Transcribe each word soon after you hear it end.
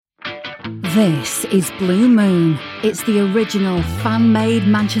This is Blue Moon. It's the original fan-made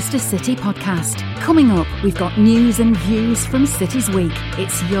Manchester City podcast. Coming up, we've got news and views from City's Week.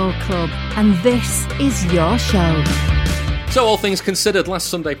 It's your club, and this is your show. So all things considered, last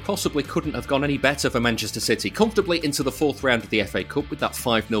Sunday possibly couldn't have gone any better for Manchester City. Comfortably into the fourth round of the FA Cup with that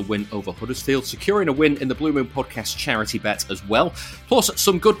 5-0 win over Huddersfield, securing a win in the Blue Moon Podcast charity bet as well. Plus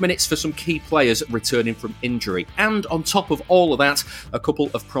some good minutes for some key players returning from injury. And on top of all of that, a couple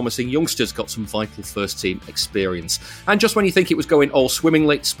of promising youngsters got some vital first-team experience. And just when you think it was going all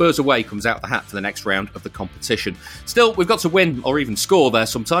swimmingly, Spurs away comes out the hat for the next round of the competition. Still, we've got to win or even score there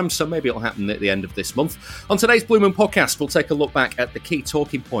sometimes, so maybe it'll happen at the end of this month. On today's Blue Moon Podcast, we'll take a look back at the key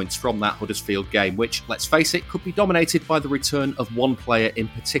talking points from that Huddersfield game, which, let's face it, could be dominated by the return of one player in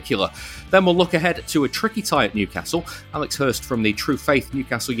particular. Then we'll look ahead to a tricky tie at Newcastle. Alex Hurst from the True Faith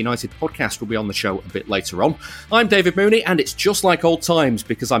Newcastle United podcast will be on the show a bit later on. I'm David Mooney, and it's just like old times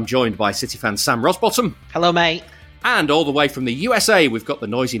because I'm joined by City fan Sam Rosbottom. Hello, mate. And all the way from the USA, we've got the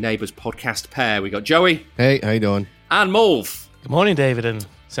Noisy Neighbours podcast pair. We've got Joey. Hey, how you doing? And Mulv. Good morning, David and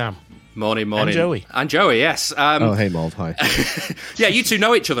Sam. Morning. And Joey. And Joey, yes. Oh, hey, Mulv, hi. Yeah, you two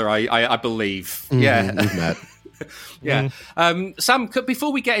know each other, I believe. Yeah. We've met. Yeah. Sam,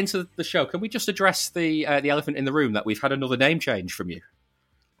 before we get into the show, can we just address the elephant in the room that we've had another name change from you?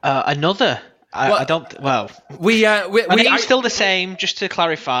 Another? I don't... Well... My name's still the same, just to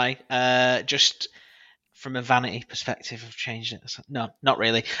clarify. Just from a vanity perspective, I've changed it. No, not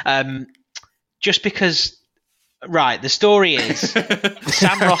really. Just because... Right, the story is the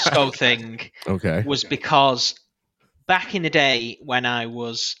Sam Roscoe thing was because back in the day when I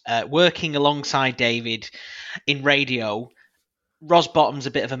was working alongside David in radio, Rosbottom's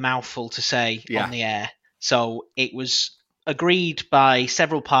a bit of a mouthful to say on the air. So it was agreed by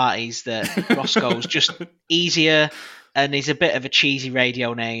several parties that Roscoe's just easier and is a bit of a cheesy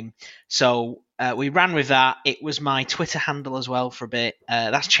radio name. So we ran with that. It was my Twitter handle as well for a bit.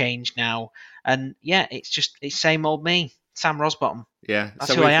 That's changed now. And yeah, it's same old me, Sam Rosbottom. Yeah,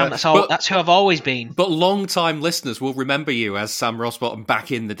 that's who I am. That's who I've always been. But long-time listeners will remember you as Sam Rosbottom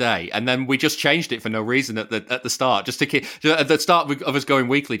back in the day, and then we just changed it for no reason at the start, just to keep at the start of us going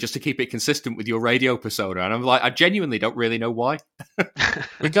weekly, just to keep it consistent with your radio persona. And I'm like, I genuinely don't really know why.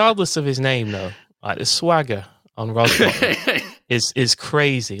 Regardless of his name, though, like the swagger on Rosbottom is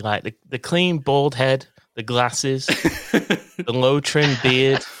crazy. Like the clean bald head, the glasses, the low trim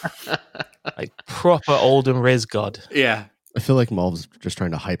beard. Like proper Oldham Riz God. Yeah. I feel like Mulv's just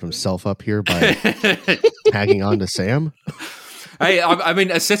trying to hype himself up here by tagging on to Sam. Hey, I mean,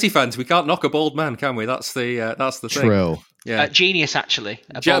 as City fans, we can't knock a bald man, can we? That's the thing. True. Yeah. Genius, actually.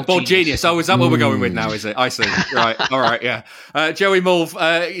 Bald genius. Oh, is that what we're going with now, is it? I see. Right. All right, yeah. Joey Mulv,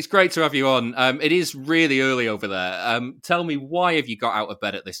 it's great to have you on. It is really early over there. Tell me, why have you got out of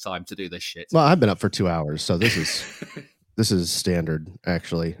bed at this time to do this shit? Well, I've been up for 2 hours, so this is standard,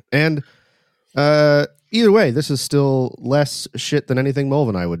 actually. And either way, this is still less shit than anything Mulv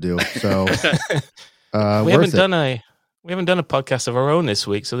and I would do. So we haven't done a podcast of our own this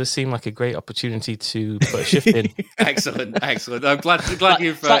week, so this seemed like a great opportunity to put a shift in. Excellent. I'm glad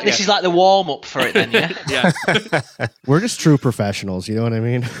you've. This is like the warm up for it, then, yeah. Yeah. We're just true professionals. You know what I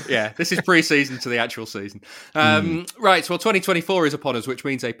mean? Yeah. This is pre-season to the actual season. Right. Well, 2024 is upon us, which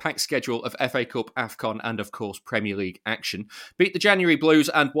means a packed schedule of FA Cup, AFCON, and of course Premier League action. Beat the January Blues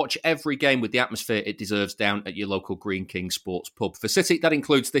and watch every game with the atmosphere it deserves down at your local Greene King Sports pub. For City, that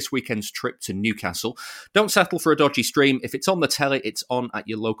includes this weekend's trip to Newcastle. Don't settle for a dodgy stream. If it's on the telly, it's on at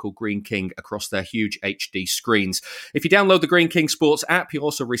your local Greene King across their huge HD screens. If you download the Greene King Sports app, you'll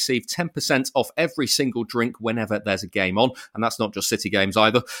also receive 10% off every single drink whenever there's a game on. And that's not just City games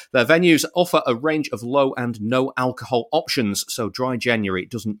either. Their venues offer a range of low and no alcohol options. So dry January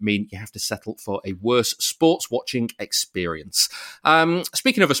doesn't mean you have to settle for a worse sports watching experience.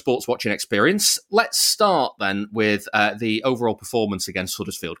 Speaking of a sports watching experience, let's start then with the overall performance against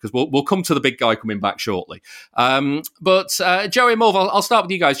Huddersfield, because we'll come to the big guy coming back shortly. But Joey and Mulv, I'll start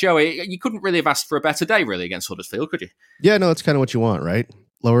with you guys. Joey, you couldn't really have asked for a better day, really, against Huddersfield, could you? Yeah, no, it's kind of what you want, right?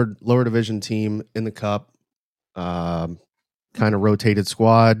 Lower division team in the cup, kind of rotated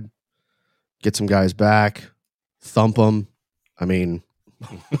squad, get some guys back, thump them. I mean,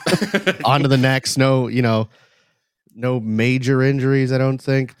 on to the next. No major injuries, I don't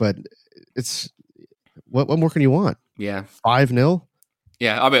think, but it's what more can you want? Yeah, 5-0.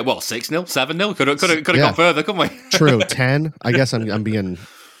 Yeah, I mean, 6-0, 7-0. Could have gone further, couldn't we? True, 10. I guess I'm being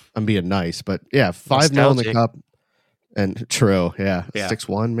nice, but yeah, 5-0 in the cup, and true, yeah,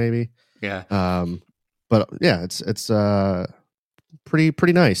 6-1 maybe. Yeah. But yeah, it's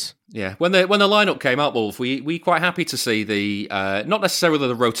pretty nice. Yeah, when the lineup came out, Wolf, we quite happy to see the not necessarily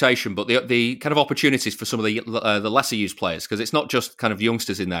the rotation, but the kind of opportunities for some of the lesser used players, because it's not just kind of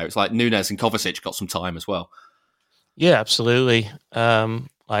youngsters in there. It's like Nunes and Kovacic got some time as well. Yeah, absolutely.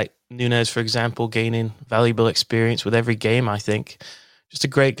 Like Nunes, for example, gaining valuable experience with every game. I think just a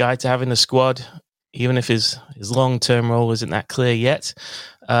great guy to have in the squad, even if his long-term role isn't that clear yet.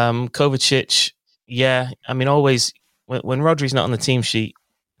 Kovacic, yeah, I mean, always when Rodri's not on the team sheet,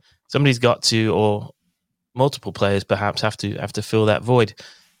 somebody's got to, or multiple players perhaps have to fill that void.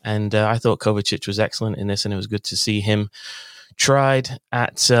 And I thought Kovacic was excellent in this, and it was good to see him tried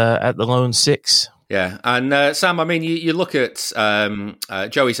at the lone six. Yeah, and Sam, I mean, you look at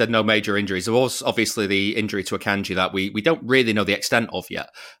Joey said no major injuries. There was obviously the injury to Akanji that we don't really know the extent of yet.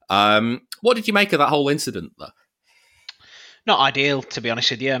 What did you make of that whole incident there? Not ideal, to be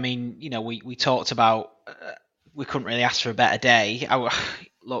honest with you. I mean, we talked about we couldn't really ask for a better day.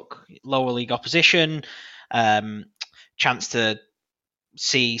 Look, lower league opposition, chance to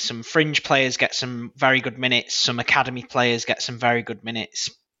see some fringe players get some very good minutes, some academy players get some very good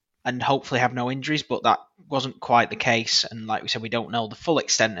minutes, and hopefully have no injuries, but that wasn't quite the case. And like we said, we don't know the full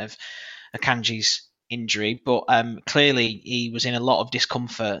extent of Akanji's injury, but clearly he was in a lot of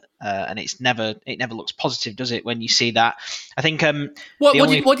discomfort, and it never looks positive, does it, when you see that? I think.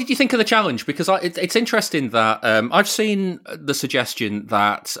 What did you think of the challenge? Because it's interesting that I've seen the suggestion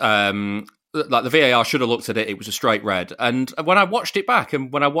that like the VAR should have looked at it. It was a straight red, and when I watched it back,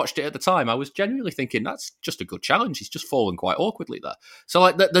 and when I watched it at the time, I was genuinely thinking that's just a good challenge. He's just fallen quite awkwardly there. So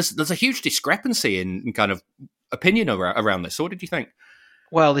like, there's a huge discrepancy in kind of opinion around this. So what did you think?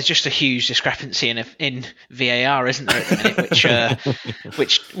 Well, there's just a huge discrepancy in VAR, isn't there, at the minute,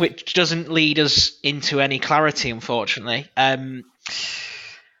 which doesn't lead us into any clarity, unfortunately.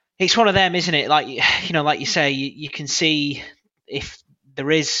 It's one of them, isn't it? Like you say, you can see if there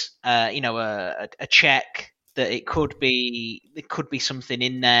is, a check that it could be something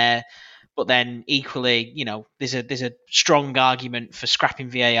in there. But then equally, there's a strong argument for scrapping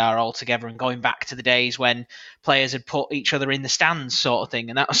VAR altogether and going back to the days when players had put each other in the stands, sort of thing.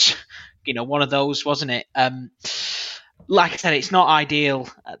 And that was, one of those, wasn't it? Like I said, it's not ideal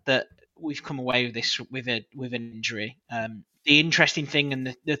that we've come away with this with an injury. The interesting thing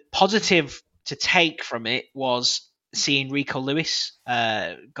and the positive to take from it was seeing Rico Lewis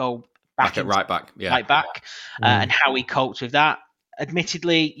go back at right back, and how he coped with that.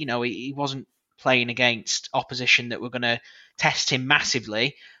 Admittedly, he wasn't playing against opposition that were going to test him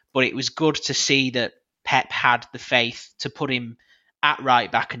massively, but it was good to see that Pep had the faith to put him at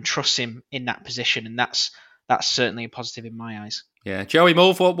right back and trust him in that position, and that's certainly a positive in my eyes. Yeah, Joey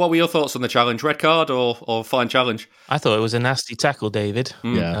Mulv, what were your thoughts on the challenge? Red card or fine challenge? I thought it was a nasty tackle, David.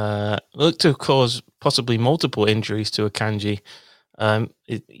 Yeah, looked to cause possibly multiple injuries to Akanji.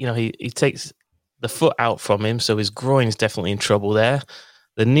 He takes the foot out from him, so his groin's definitely in trouble there.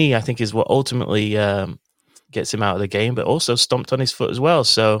 The knee, I think, is what ultimately gets him out of the game, but also stomped on his foot as well.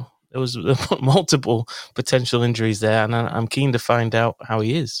 So there was multiple potential injuries there, and I'm keen to find out how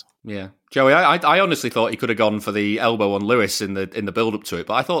he is. Yeah, Joey, I honestly thought he could have gone for the elbow on Lewis in the build up to it,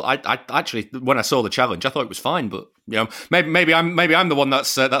 but I thought I actually, when I saw the challenge, I thought it was fine. But maybe I'm the one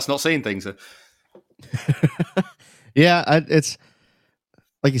that's not seeing things. Yeah, it's.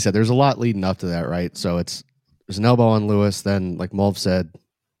 Like you said, there's a lot leading up to that, right? So there's an elbow on Lewis, then, like Mulv said,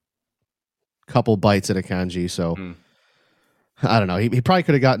 couple bites at Akanji. So I don't know. He probably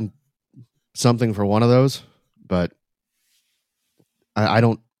could have gotten something for one of those, but I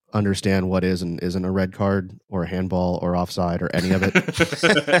don't understand what is and isn't a red card or a handball or offside or any of it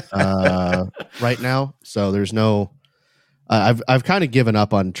right now. So there's no. I've kind of given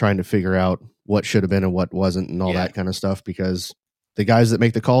up on trying to figure out what should have been and what wasn't and all that kind of stuff, because the guys that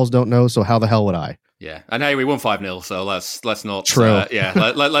make the calls don't know, so how the hell would I? Yeah, and hey, we won 5-0, so let's not. True.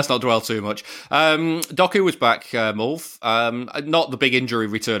 Let's not dwell too much. Doku was back, Mulv. Not the big injury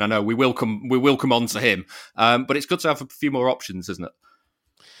return. I know we will come on to him, but it's good to have a few more options, isn't it?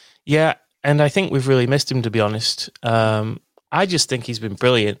 Yeah, and I think we've really missed him, to be honest. I just think he's been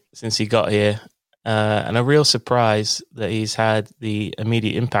brilliant since he got here, and a real surprise that he's had the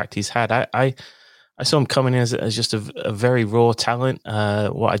immediate impact he's had. I saw him coming in as just a very raw talent.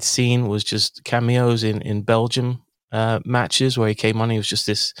 What I'd seen was just cameos in Belgium matches where he came on. He was just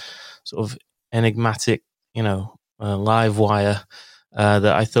this sort of enigmatic, live wire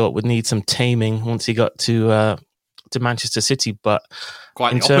that I thought would need some taming once he got to Manchester City. But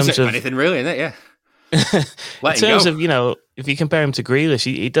quite the opposite of anything, really, isn't it? Yeah. In terms of if you compare him to Grealish,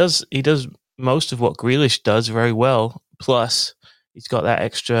 he does most of what Grealish does very well. Plus, he's got that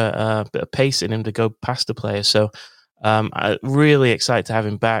extra bit of pace in him to go past the player. So I'm really excited to have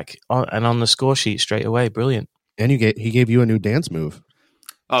him back and on the score sheet straight away. Brilliant. And he gave you a new dance move.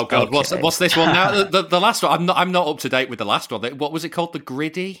 Oh God, okay. What's this one now? The last one. I'm not up to date with the last one. What was it called? The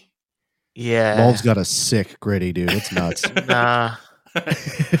griddy? Yeah. Mulv's got a sick griddy, dude. It's nuts. Nah.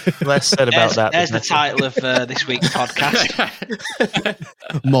 Less said about that. There's the title of this week's podcast.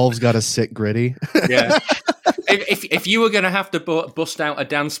 Mulv's got a sick griddy. Yeah. If you were going to have to bust out a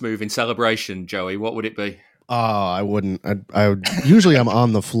dance move in celebration, Joey, what would it be? Oh, I wouldn't. I would. Usually, I'm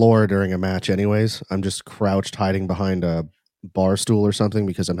on the floor during a match. Anyways, I'm just crouched, hiding behind a bar stool or something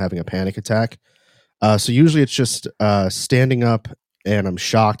because I'm having a panic attack. So usually, it's just standing up, and I'm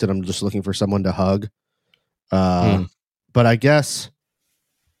shocked, and I'm just looking for someone to hug. But I guess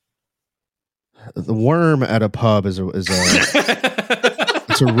the worm at a pub is a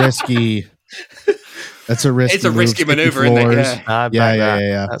it's a risky. That's a risky. It's a risky maneuver, isn't it?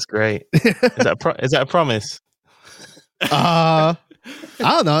 Yeah. That's great. Is that a promise? I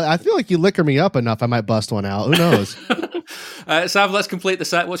don't know. I feel like you liquor me up enough, I might bust one out. Who knows? Sav, let's complete the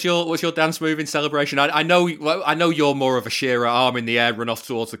set. What's your dance move in celebration? I know you're more of a Shearer, arm in the air, run off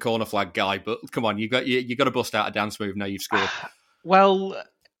towards the corner flag guy, but come on, you got to bust out a dance move now you've scored. Well,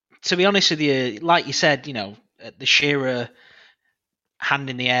 to be honest with you, like you said, the Shearer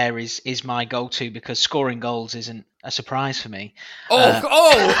hand in the air is my go-to because scoring goals isn't a surprise for me. But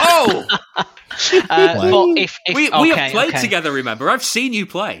if we have played together, remember? I've seen you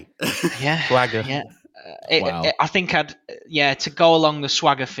play. Yeah. Swagger. Yeah. Wow. I think to go along the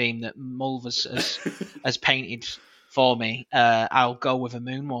swagger theme that Mulv has painted for me, I'll go with a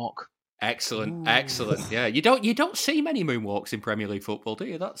moonwalk. Excellent. Yeah, you don't see many moonwalks in Premier League football, do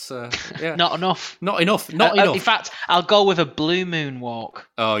you? That's not enough. Not enough. In fact, I'll go with a blue moonwalk.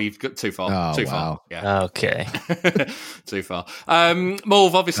 Oh, you've got too far. Far. Yeah. Okay. Too far.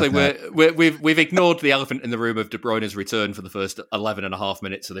 Mulv, obviously, we've ignored the elephant in the room of De Bruyne's return for the first 11 and a half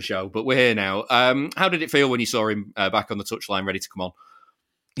minutes of the show, but we're here now. How did it feel when you saw him back on the touchline, ready to come on?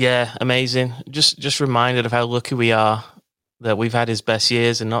 Yeah, amazing. Just reminded of how lucky we are that we've had his best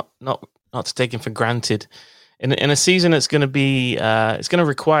years and not to take him for granted. In a season that's going to be, it's going to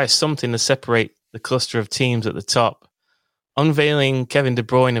require something to separate the cluster of teams at the top. Unveiling Kevin De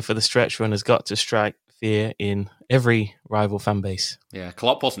Bruyne for the stretch run has got to strike fear in every rival fan base. Yeah,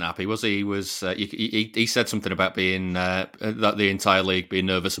 Klopp wasn't happy, was he? He said something about being that the entire league being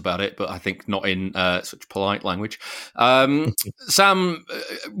nervous about it, but I think not in such polite language. Sam,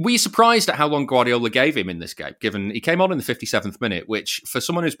 were you surprised at how long Guardiola gave him in this game? Given he came on in the 57th minute, which for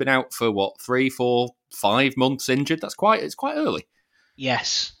someone who's been out for 3, 4, 5 months injured, it's quite early.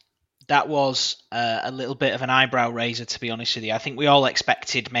 Yes. That was a little bit of an eyebrow raiser, to be honest with you. I think we all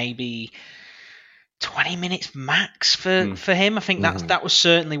expected maybe 20 minutes max for him. I think that was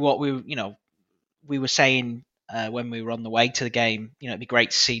certainly what we were saying when we were on the way to the game. It'd be great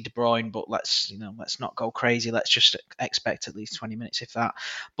to see De Bruyne, but let's not go crazy. Let's just expect at least 20 minutes, if that.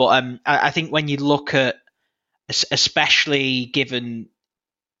 But I think when you look at, especially given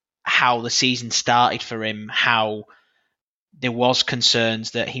how the season started for him, how there was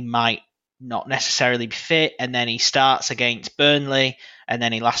concerns that he might not necessarily be fit, and then he starts against Burnley, and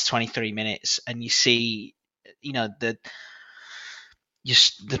then he lasts 23 minutes, and you see, the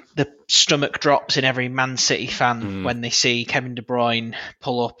stomach drops in every Man City fan when they see Kevin De Bruyne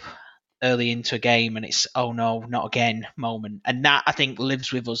pull up early into a game, and it's, oh no, not again moment. And that, I think,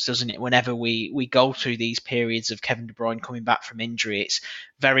 lives with us, doesn't it? Whenever we go through these periods of Kevin De Bruyne coming back from injury, it's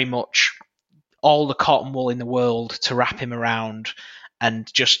very much all the cotton wool in the world to wrap him around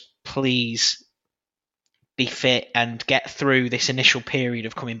and just please be fit and get through this initial period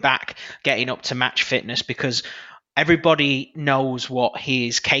of coming back, getting up to match fitness, because everybody knows what he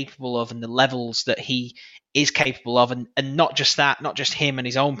is capable of and the levels that he is capable of. And not just that, not just him and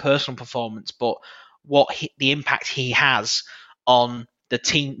his own personal performance, but the impact he has on the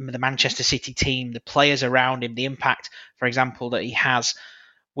team, the Manchester City team, the players around him, the impact, for example, that he has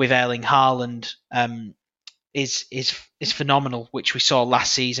with Erling Haaland is phenomenal, which we saw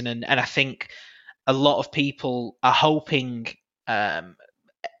last season. And I think a lot of people are hoping, and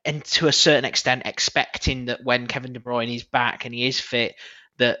to a certain extent expecting, that when Kevin De Bruyne is back and he is fit,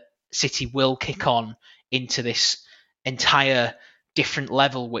 that City will kick on into this entire different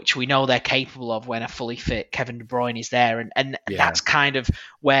level, which we know they're capable of when a fully fit Kevin De Bruyne is there. And that's kind of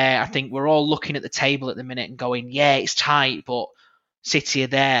where I think we're all looking at the table at the minute and going, yeah, it's tight, but City are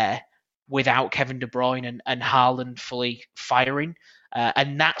there without Kevin De Bruyne and Haaland fully firing.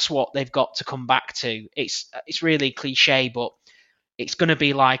 And that's what they've got to come back to. It's really cliche, but it's going to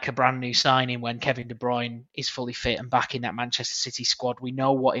be like a brand new signing when Kevin De Bruyne is fully fit and back in that Manchester City squad. We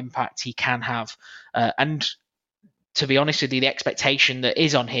know what impact he can have. And to be honest with you, the expectation that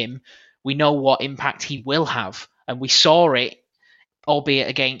is on him, we know what impact he will have. And we saw it, albeit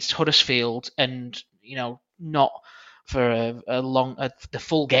against Huddersfield, and, not for the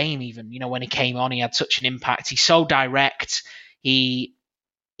full game even. When he came on, he had such an impact. He's so direct. He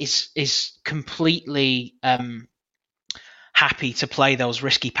is completely happy to play those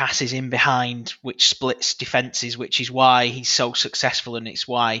risky passes in behind, which splits defences, which is why he's so successful, and it's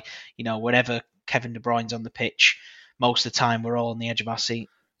why, whenever Kevin De Bruyne's on the pitch, most of the time we're all on the edge of our seat.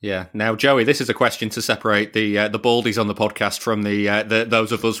 Yeah. Now, Joey, this is a question to separate the baldies on the podcast from the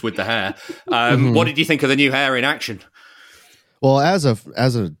those of us with the hair. What did you think of the new hair in action? Well, as a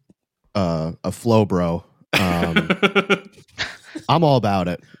flow bro, I'm all about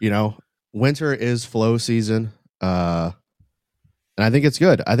it. Winter is flow season, and I think it's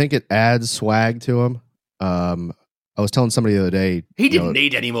good. I think it adds swag to him. I was telling somebody the other day, he didn't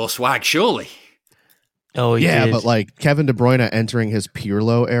need any more swag, surely. Oh, yeah, but like Kevin De Bruyne entering his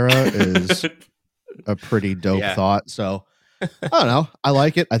Pirlo era is a pretty dope thought. So I don't know. I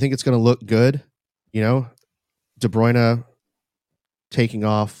like it. I think it's going to look good. De Bruyne taking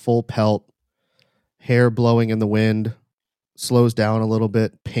off, full pelt, hair blowing in the wind, slows down a little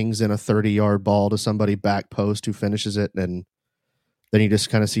bit, pings in a 30-yard ball to somebody back post who finishes it, and then you just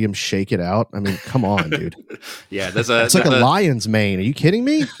kind of see him shake it out. I mean, come on, dude. Yeah, it's like a lion's mane. Are you kidding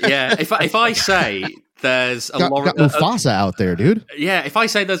me? Yeah, if I say there's got Mufasa out there, dude. Yeah, if I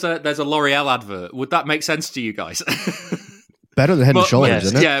say there's a L'Oreal advert, would that make sense to you guys? Better than Head and Shoulders,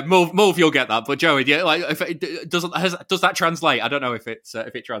 isn't it? Yeah, Mulv, you'll get that. But Joey, if it does that translate? I don't know if it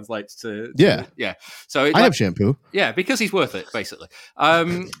translates to yeah. So I have shampoo. Yeah, because he's worth it, basically.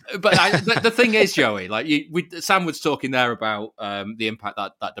 But the thing is, Joey, Sam was talking there about the impact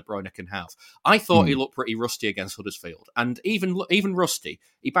that De Bruyne can have. I thought he looked pretty rusty against Huddersfield, and even rusty,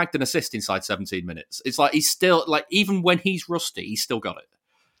 he bagged an assist inside 17 minutes. It's like he's still even when he's rusty, he's still got it.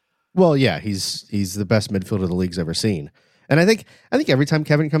 Well, yeah, he's the best midfielder the league's ever seen. And I think every time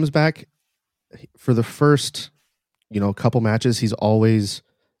Kevin comes back, for the first, couple matches, he's always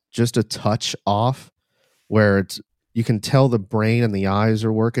just a touch off, where you can tell the brain and the eyes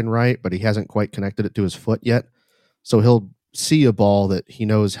are working right, but he hasn't quite connected it to his foot yet. So he'll see a ball that he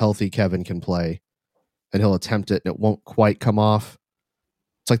knows healthy Kevin can play, and he'll attempt it, and it won't quite come off.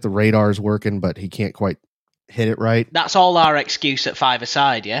 It's like the radar's working, but he can't quite hit it right. That's all our excuse at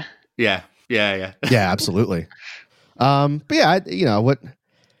five-a-side, yeah? Yeah. Yeah, absolutely. But yeah,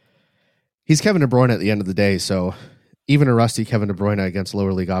 he's Kevin De Bruyne at the end of the day. So even a rusty Kevin De Bruyne against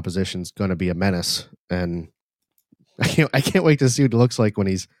lower league opposition is going to be a menace. And I can't wait to see what it looks like when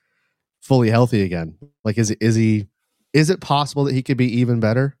he's fully healthy again. Like, is it possible that he could be even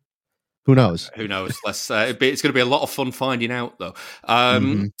better? Who knows? Who knows? It's going to be a lot of fun finding out, though.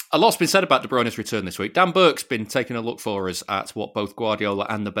 A lot's been said about De Bruyne's return this week. Dan Burke's been taking a look for us at what both Guardiola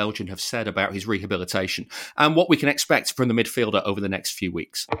and the Belgian have said about his rehabilitation and what we can expect from the midfielder over the next few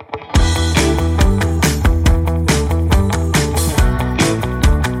weeks.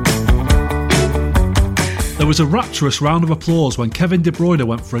 There was a rapturous round of applause when Kevin De Bruyne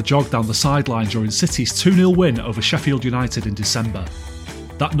went for a jog down the sideline during City's 2-0 win over Sheffield United in December.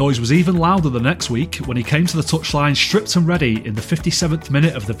 That noise was even louder the next week when he came to the touchline stripped and ready in the 57th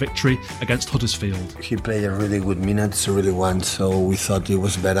minute of the victory against Huddersfield. He played a really good minutes, really one, so we thought it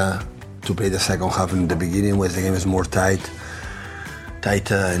was better to play the second half in the beginning where the game is more tighter,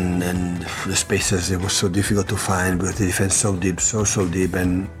 and the spaces, it was so difficult to find because the defense so deep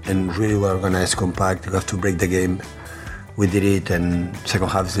and really well organized, compact. You have to break the game. We did it, and second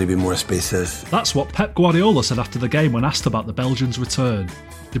half is a little bit more spaces. That's what Pep Guardiola said after the game when asked about the Belgians' return.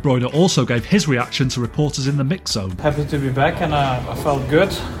 De Bruyne also gave his reaction to reporters in the mix zone. Happy to be back, and I felt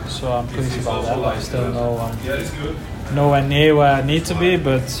good, so I'm pleased about that. I still know I'm nowhere near where I need to be,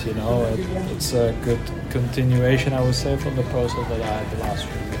 but it's a good continuation, I would say, from the process that I had the last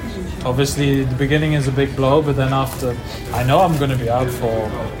few weeks. Obviously, the beginning is a big blow, but then after, I know I'm going to be out for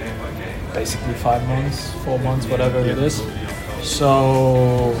basically 5 months, 4 months, whatever it is.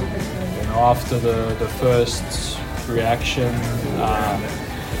 So, after the first reaction,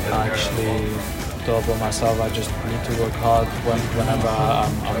 I actually thought by myself, I just need to work hard whenever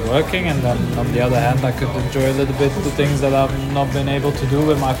I'm working, and then on the other hand, I could enjoy a little bit the things that I've not been able to do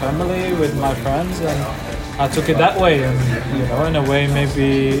with my family, with my friends, and I took it that way. And in a way,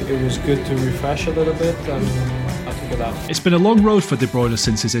 maybe it was good to refresh a little bit, and I took it that way. It's been a long road for De Bruyne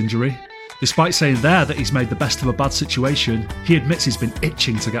since his injury. Despite saying there that he's made the best of a bad situation, he admits he's been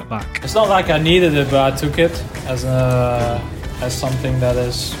itching to get back. It's not like I needed it, but I took it as something that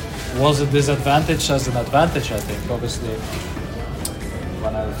was a disadvantage as an advantage, I think. Obviously,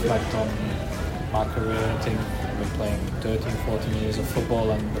 when I reflect on my career, I think been playing 13, 14 years of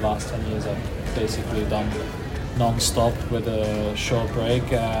football, and the last 10 years I've basically done non-stop with a short break.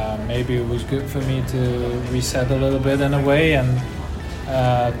 Maybe it was good for me to reset a little bit in a way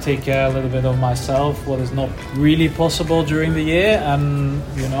and take care a little bit of myself, what is not really possible during the year, and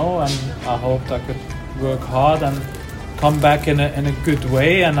I hoped I could work hard and come back in a good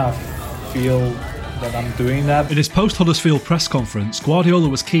way, and I feel that I'm doing that. In his post-Huddersfield press conference, Guardiola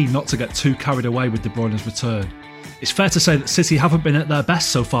was keen not to get too carried away with De Bruyne's return. It's fair to say that City haven't been at their best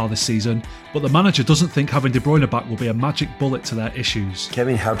so far this season, but the manager doesn't think having De Bruyne back will be a magic bullet to their issues.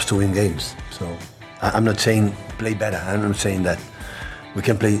 Kevin helps to win games, so I'm not saying play better, I'm not saying that. We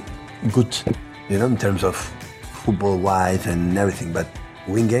can play good, in terms of football-wise and everything, but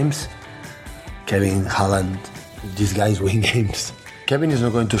win games, Kevin, Haaland, these guys win games. Kevin is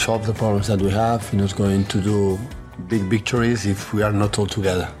not going to solve the problems that we have, he's not going to do big victories if we are not all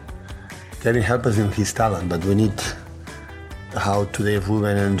together. Kevin helps us in his talent, but we need how today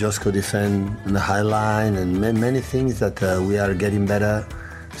Ruben and Josko defend on the high line and many things that we are getting better,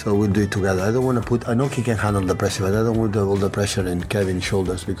 so we'll do it together. I don't want to I know he can handle the pressure, but I don't want to all the pressure in Kevin's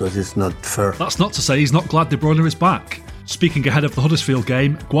shoulders because it's not fair. That's not to say he's not glad De Bruyne is back. Speaking ahead of the Huddersfield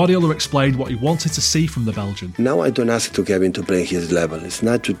game, Guardiola explained what he wanted to see from the Belgian. Now I don't ask to Kevin to play his level. It's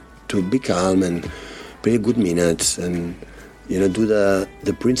not to be calm and play good minutes and do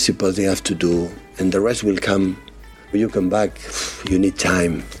the principles they have to do, and the rest will come. When you come back, you need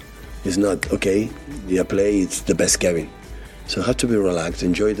time. It's not, okay, you play, it's the best Kevin. So have to be relaxed,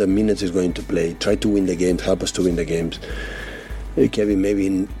 enjoy the minutes he's going to play, try to win the games, help us to win the games. Kevin maybe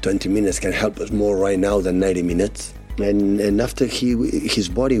in 20 minutes can help us more right now than 90 minutes. And after his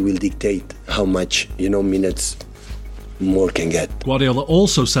body will dictate how much, minutes more can get. Guardiola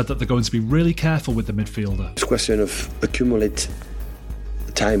also said that they're going to be really careful with the midfielder. It's a question of accumulate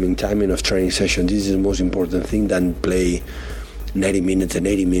timing of training session. This is the most important thing than play 90 minutes and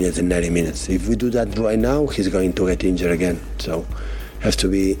 80 minutes and 90 minutes. If we do that right now, he's going to get injured again. So has to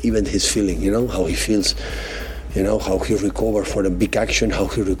be even his feeling, how he feels, how he recover for the big action, how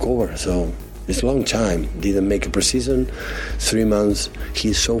he recover. So it's a long time. Didn't make a pre-season, 3 months.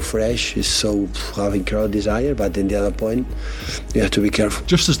 He's so fresh, he's so having crowd desire, but in the other point, you have to be careful.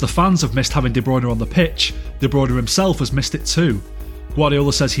 Just as the fans have missed having De Bruyne on the pitch, De Bruyne himself has missed it too.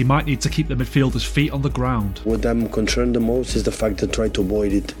 Guardiola says he might need to keep the midfielder's feet on the ground. What I'm concerned the most is the fact that try to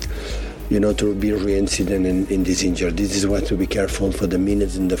avoid it, to be reincident in this injury. This is why to be careful for the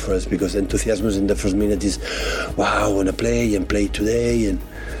minutes in the first, because enthusiasm in the first minute is, wow, I want to play and play today,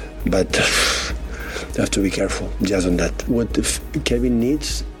 but you have to be careful just on that. What Kevin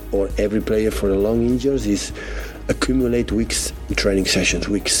needs, or every player for the long injuries, is accumulate weeks training sessions,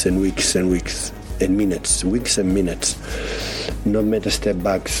 weeks and weeks and weeks, and minutes, weeks and minutes. Not make a step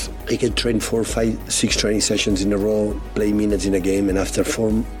backs. He can train 4, 5, 6 training sessions in a row, play minutes in a game, and after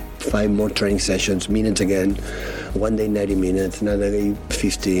 4, 5 more training sessions, minutes again. One day 90 minutes, another day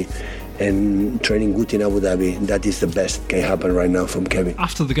 50. And training good in Abu Dhabi, that is the best can happen right now from Kevin.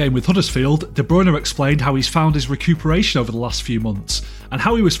 After the game with Huddersfield, De Bruyne explained how he's found his recuperation over the last few months and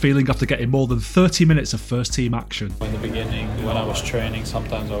how he was feeling after getting more than 30 minutes of first-team action. In the beginning, when I was training,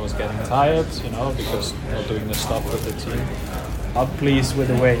 sometimes I was getting tired, because not doing the stuff with the team. I'm pleased with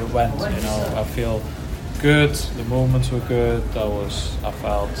the way it went, I feel good, the movements were good, I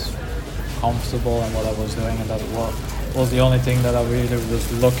felt comfortable in what I was doing, and that was the only thing that I really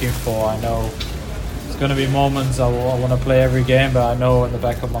was looking for. I know it's going to be moments I want to play every game, but I know in the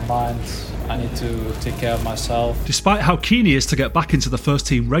back of my mind I need to take care of myself. Despite how keen he is to get back into the first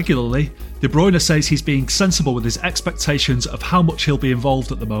team regularly, De Bruyne says he's being sensible with his expectations of how much he'll be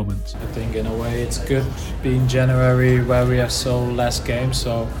involved at the moment. I think in a way it's good being January where we have so less games,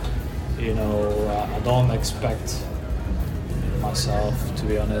 so I don't expect myself, to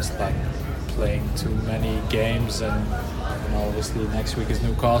be honest, playing too many games, and obviously next week is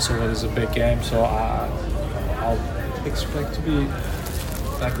Newcastle, but it's a big game, so I'll expect to be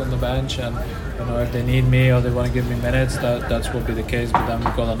back on the bench, and if they need me or they want to give me minutes, that will be the case. But then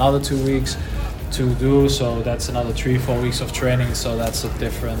we've got another 2 weeks to do, so that's another 3-4 weeks of training, so that's a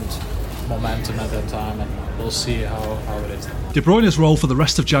different momentum at that time, and we'll see how it is. De Bruyne's role for the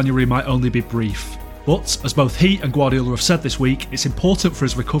rest of January might only be brief. But, as both he and Guardiola have said this week, it's important for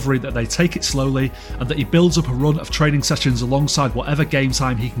his recovery that they take it slowly and that he builds up a run of training sessions alongside whatever game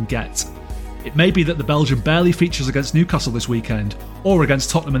time he can get. It may be that the Belgian barely features against Newcastle this weekend, or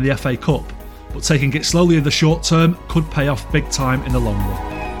against Tottenham in the FA Cup, but taking it slowly in the short term could pay off big time in the long run.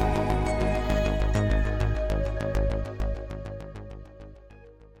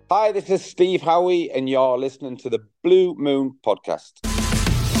 Hi, this is Steve Howie, and you're listening to the Blue Moon Podcast.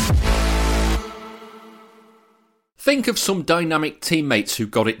 Think of some dynamic teammates who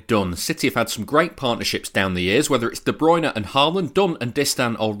got it done. City have had some great partnerships down the years, whether it's De Bruyne and Haaland, Dunn and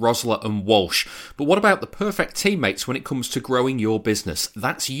Distin, or Rosler and Walsh. But what about the perfect teammates when it comes to growing your business?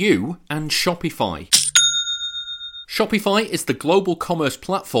 That's you and Shopify. Shopify is the global commerce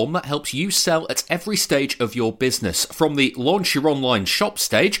platform that helps you sell at every stage of your business, from the launch your online shop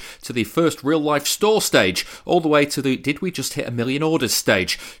stage to the first real-life store stage, all the way to the did we just hit 1 million orders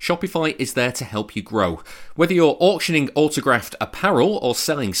stage. Shopify is there to help you grow. Whether you're auctioning autographed apparel or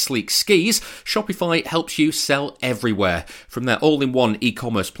selling sleek skis, Shopify helps you sell everywhere. From their all-in-one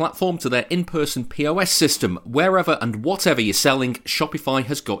e-commerce platform to their in-person POS system, wherever and whatever you're selling, Shopify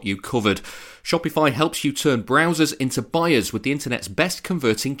has got you covered. Shopify helps you turn browsers into buyers with the internet's best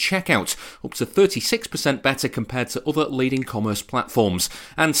converting checkout, up to 36% better compared to other leading commerce platforms.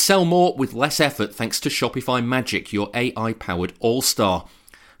 And sell more with less effort thanks to Shopify Magic, your AI-powered all-star.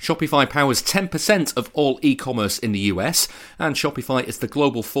 Shopify powers 10% of all e-commerce in the US, and Shopify is the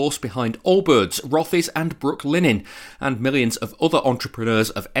global force behind Allbirds, Rothy's and Brooklinen, and millions of other entrepreneurs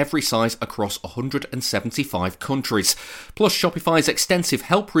of every size across 175 countries. Plus, Shopify's extensive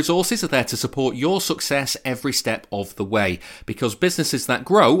help resources are there to support your success every step of the way, because businesses that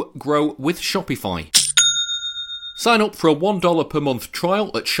grow with Shopify. Sign up for a $1 per month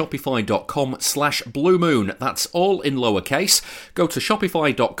trial at shopify.com/bluemoon. That's all in lowercase. Go to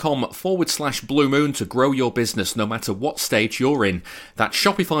shopify.com/bluemoon to grow your business no matter what stage you're in. That's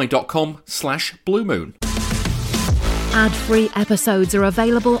shopify.com/bluemoon. Ad-free episodes are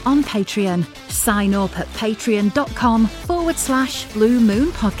available on Patreon. Sign up at patreon.com/Blue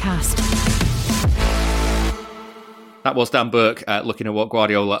Moon Podcast. That was Dan Burke looking at what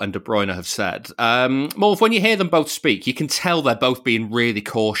Guardiola and De Bruyne have said. Morv, when you hear them both speak, you can tell they're both being really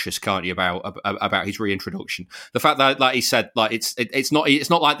cautious, can't you, about his reintroduction? The fact that, like he said, like it's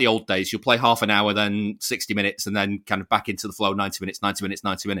not like the old days. You'll play half an hour, then 60 minutes, and then kind of back into the flow, 90 minutes.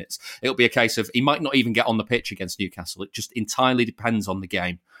 It'll be a case of he might not even get on the pitch against Newcastle. It just entirely depends on the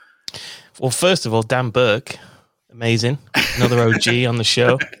game. Well, first of all, Dan Burke, amazing. Another OG on the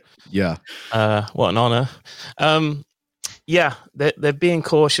show. Yeah. What an honour. Yeah, they're being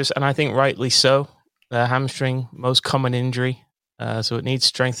cautious, and I think rightly so. Hamstring, most common injury, so it needs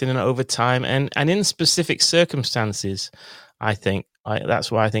strengthening over time, and in specific circumstances, I think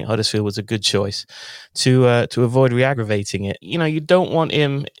that's why I think Huddersfield was a good choice to avoid re-aggravating it. You know, you don't want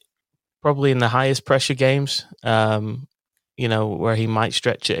him probably in the highest pressure games, where he might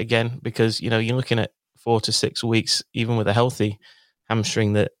stretch it again, because you're looking at 4 to 6 weeks, even with a healthy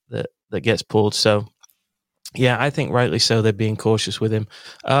hamstring that gets pulled. So. Yeah, I think rightly so. They're being cautious with him.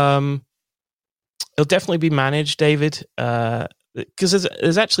 He'll definitely be managed, David, because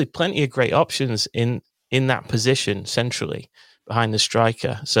there's actually plenty of great options in that position centrally behind the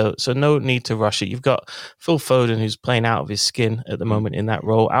striker. So no need to rush it. You've got Phil Foden, who's playing out of his skin at the moment in that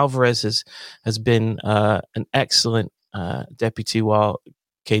role. Alvarez has been an excellent deputy while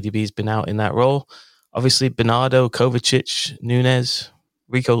KDB's been out in that role. Obviously, Bernardo, Kovacic, Nunez,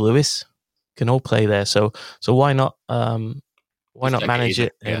 Rico Lewis can all play there, so why not manage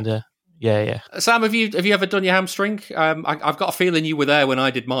it? And yeah. Sam, have you ever done your hamstring? I've got a feeling you were there when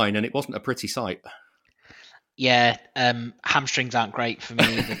I did mine, and it wasn't a pretty sight. Yeah, hamstrings aren't great for me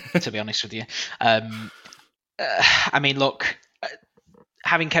either, to be honest with you. I mean, look,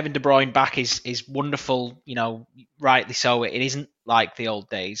 having Kevin De Bruyne back is wonderful. Rightly so. It isn't like the old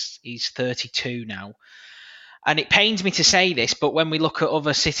days. He's 32 now. And it pains me to say this, but when we look at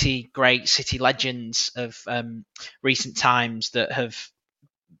other City legends of recent times that have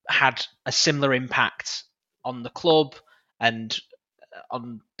had a similar impact on the club and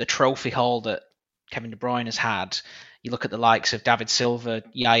on the trophy haul that Kevin De Bruyne has had, you look at the likes of David Silva,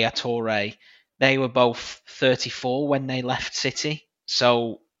 Yaya Toure, they were both 34 when they left City.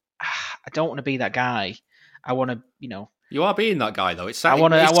 So I don't want to be that guy. I want to, You are being that guy, though. I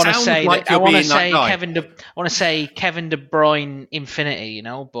want to say Kevin De Bruyne infinity,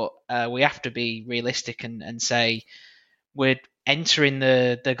 but we have to be realistic and say we're entering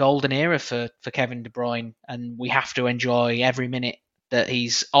the golden era for Kevin De Bruyne, and we have to enjoy every minute that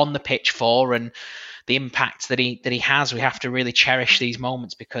he's on the pitch for and the impact that he has. We have to really cherish these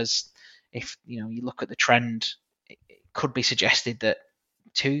moments, because if you look at the trend, it could be suggested that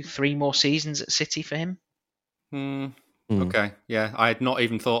 2-3 more seasons at City for him. Okay, yeah, I had not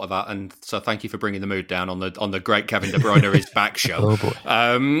even thought of that, and so thank you for bringing the mood down on the great Kevin De Bruyne is back show. Oh boy,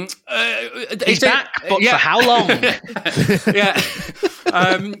 he's back, but for how long? Yeah.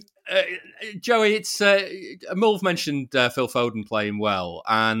 Joey, it's Mulv mentioned Phil Foden playing well,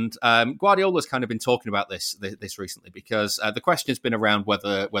 and Guardiola's kind of been talking about this recently because the question has been around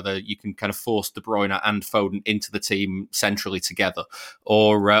whether you can kind of force De Bruyne and Foden into the team centrally together,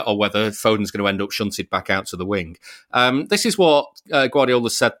 or whether Foden's going to end up shunted back out to the wing. This is what Guardiola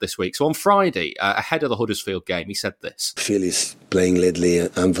said this week. So on Friday, ahead of the Huddersfield game, he said this: Phil is playing lately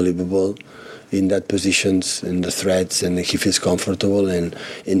unbelievable in that positions, in the threads, and he feels comfortable. And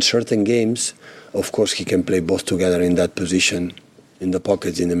in certain games, of course, he can play both together in that position, in the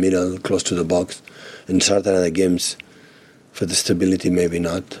pockets, in the middle, close to the box. In certain other games, for the stability, maybe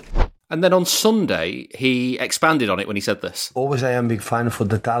not. And then on Sunday, he expanded on it when he said this. Always I am a big fan for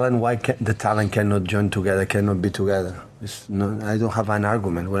the talent. Why the talent cannot join together, cannot be together? I don't have an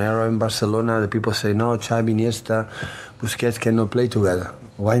argument. When I arrive in Barcelona, the people say, no, Xavi, Iniesta, Busquets cannot play together.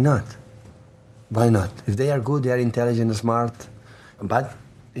 Why not? Why not? If they are good, they are intelligent, smart. But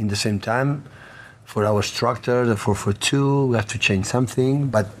in the same time, for our structure, the 4-4-2, we have to change something.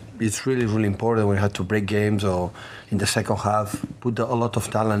 But it's really, really important when we have to break games or in the second half, put a lot of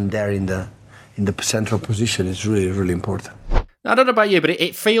talent there in the central position. It's really, really important. I don't know about you, but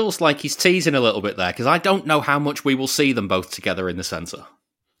it feels like he's teasing a little bit there because I don't know how much we will see them both together in the centre.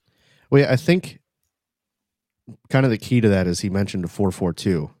 Well, yeah, I think kind of the key to that is he mentioned a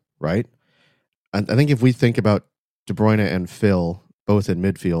 4-4-2, right? I think if we think about De Bruyne and Phil both in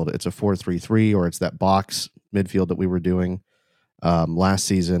midfield, it's a 4-3-3 or it's that box midfield that we were doing last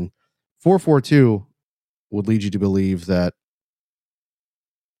season. 4-4-2 would lead you to believe that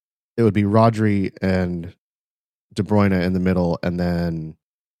it would be Rodri and De Bruyne in the middle and then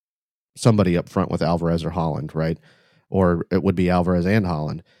somebody up front with Alvarez or Haaland, right? Or it would be Alvarez and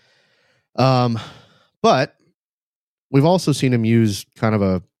Haaland. But we've also seen him use kind of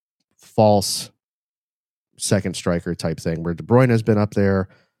a false second striker type thing where De Bruyne has been up there.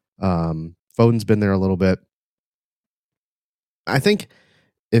 Foden's been there a little bit. I think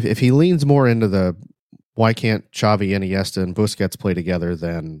if he leans more into the why can't Xavi, Iniesta, and Busquets play together,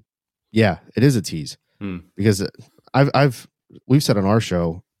 then yeah, it is a tease. Because we've said on our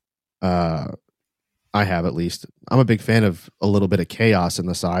show, I have at least, I'm a big fan of a little bit of chaos in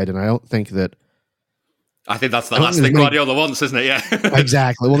the side, and I don't think that. I think that's the last thing Guardiola wants, isn't it? Yeah,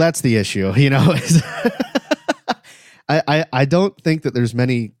 exactly. Well, that's the issue, you know. I don't think that there's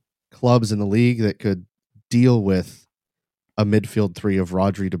many clubs in the league that could deal with a midfield three of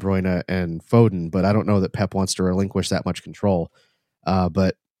Rodri, De Bruyne, and Foden, but I don't know that Pep wants to relinquish that much control.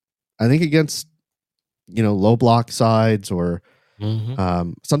 But I think against, low block sides or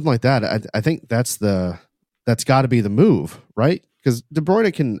something like that, I think that's got to be the move, right? Because De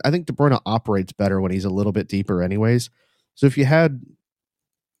Bruyne operates better when he's a little bit deeper anyways. So if you had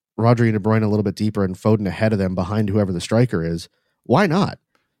Rodri and De Bruyne a little bit deeper and Foden ahead of them behind whoever the striker is, why not?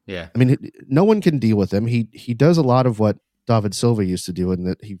 Yeah. I mean, no one can deal with him. He does a lot of what David Silva used to do in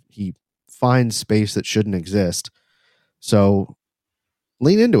that he finds space that shouldn't exist. So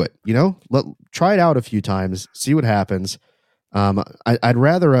lean into it, try it out a few times, see what happens. I'd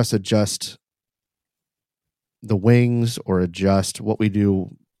rather us adjust the wings or adjust what we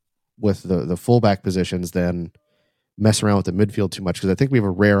do with the fullback positions than mess around with the midfield too much, because I think we have a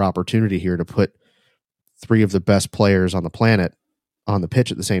rare opportunity here to put three of the best players on the planet on the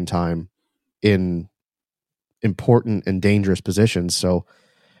pitch at the same time in important and dangerous positions. So,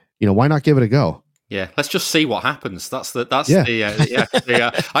 why not give it a go? Yeah, let's just see what happens. I'm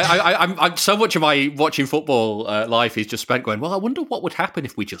so much of my watching football life is just spent going, well, I wonder what would happen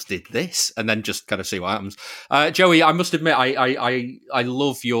if we just did this, and then just kind of see what happens. Joey, I must admit, I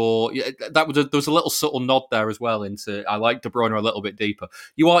love your there was a little subtle nod there as well into I like De Bruyne a little bit deeper.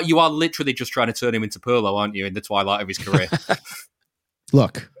 You are literally just trying to turn him into Pirlo, aren't you, in the twilight of his career?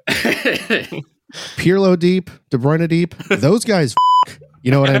 Look, Pirlo deep, De Bruyne deep, those guys,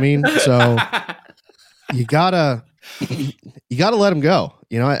 you know what I mean? So. You gotta let him go,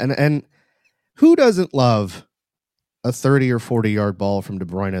 and who doesn't love a 30 or 40 yard ball from De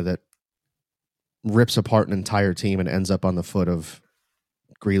Bruyne that rips apart an entire team and ends up on the foot of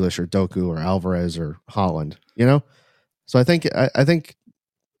Grealish or Doku or Alvarez or Haaland, So I think it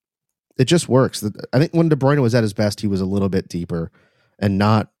just works. I think when De Bruyne was at his best, he was a little bit deeper and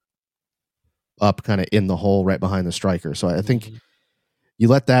not up kind of in the hole right behind the striker. So I think you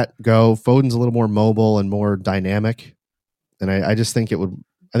let that go. Foden's a little more mobile and more dynamic, and I just think it would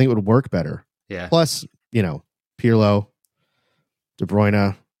work better. Yeah. Plus, Pirlo, De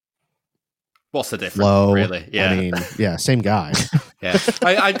Bruyne, What's the difference, flow. Really? Yeah. I mean, yeah, same guy. Yeah,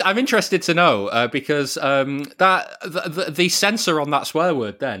 I'm interested to know because the censor on that swear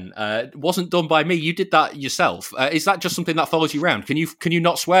word then wasn't done by me. You did that yourself. Is that just something that follows you around? Can you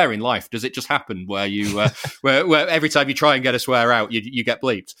not swear in life? Does it just happen where you where every time you try and get a swear out, you get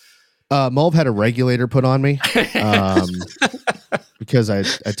bleeped? Mulv had a regulator put on me because I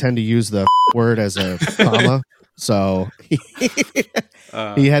tend to use the word as a comma. So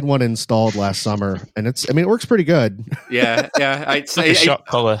he had one installed last summer, and it works pretty good. Yeah. It's like a shot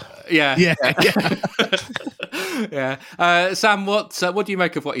collar. Yeah. Sam, what do you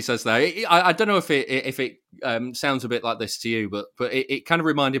make of what he says there? I don't know if it sounds a bit like this to you, but it kind of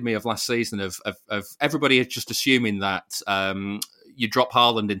reminded me of last season of everybody just assuming that you drop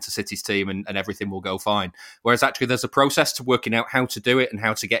Haaland into City's team and everything will go fine. Whereas actually there's a process to working out how to do it and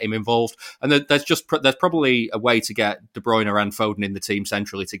how to get him involved. And there's probably a way to get De Bruyne and Foden in the team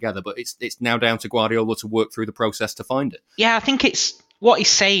centrally together, but it's now down to Guardiola to work through the process to find it. Yeah, I think it's what he's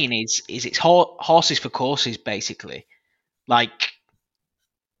saying is it's horses for courses, basically. Like,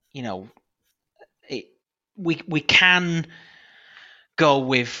 you know, we can go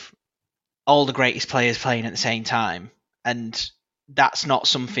with all the greatest players playing at the same time, and that's not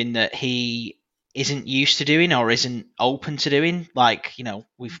something that he isn't used to doing or isn't open to doing. Like, you know,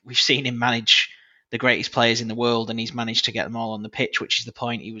 we've seen him manage the greatest players in the world, and he's managed to get them all on the pitch, which is the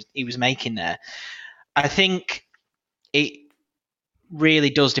point he was making there. I think it really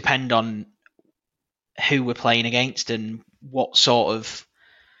does depend on who we're playing against and what sort of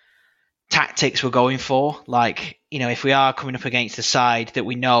tactics we're going for. Like, you know, if we are coming up against a side that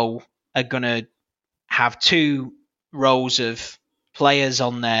we know are going to have two rows of players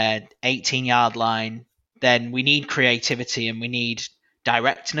on their 18-yard line, then we need creativity and we need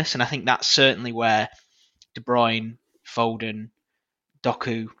directness. And I think that's certainly where De Bruyne, Foden,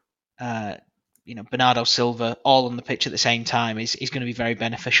 Doku, Bernardo Silva, all on the pitch at the same time is going to be very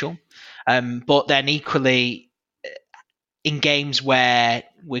beneficial. But then equally, in games where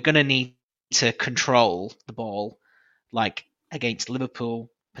we're going to need to control the ball, like against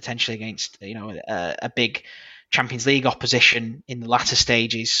Liverpool, potentially against a big Champions League opposition in the latter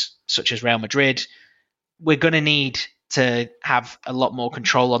stages, such as Real Madrid, we're going to need to have a lot more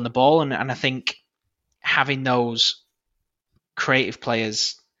control on the ball. And I think having those creative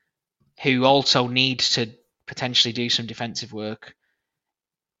players who also need to potentially do some defensive work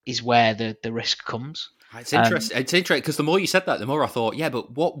is where the risk comes. It's interesting. It's interesting because the more you said that, the more I thought, yeah,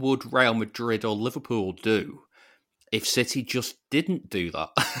 but what would Real Madrid or Liverpool do if City just didn't do that?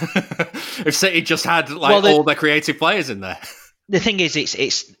 If City just had all their creative players in there. The thing is,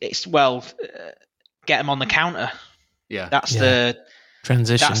 it's get them on the counter. Yeah, that's the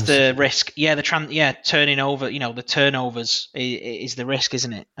transitions. That's the risk. Yeah, turning over. You know, the turnovers is the risk,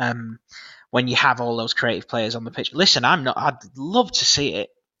 isn't it? When you have all those creative players on the pitch. Listen, I'd love to see it.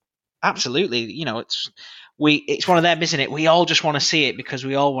 Absolutely. You know, it's one of them, isn't it? We all just want to see it because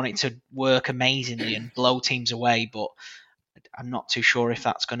we all want it to work amazingly and blow teams away. But I'm not too sure if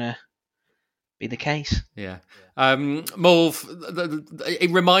that's going to be the case. Yeah. Mulv,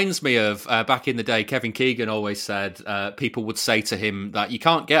 it reminds me of back in the day, Kevin Keegan always said people would say to him that you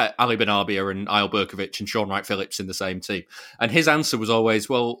can't get Ali Benarbia and Eyal Berkovic and Sean Wright-Phillips in the same team. And his answer was always,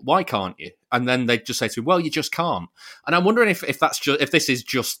 well, why can't you? And then they'd just say to him, well, you just can't. And I'm wondering if this is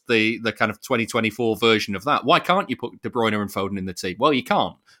just the kind of 2024 version of that. Why can't you put De Bruyne and Foden in the team? Well, you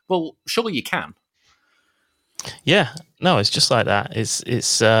can't. Well, surely you can. Yeah. No, it's just like that. It's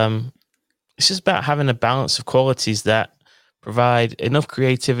just about having a balance of qualities that provide enough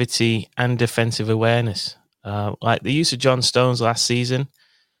creativity and defensive awareness. Like the use of John Stones last season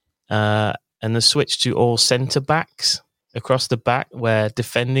and the switch to all centre-backs across the back where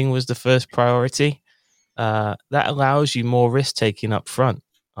defending was the first priority, that allows you more risk-taking up front.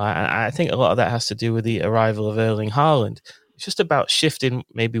 I think a lot of that has to do with the arrival of Erling Haaland. It's just about shifting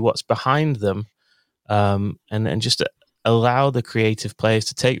maybe what's behind them and just allow the creative players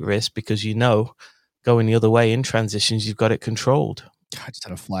to take risks because going the other way in transitions, you've got it controlled. I just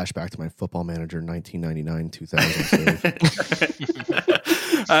had a flashback to my Football Manager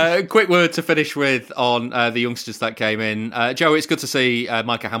 1999-2000. Quick word to finish with on the youngsters that came in. Joe, it's good to see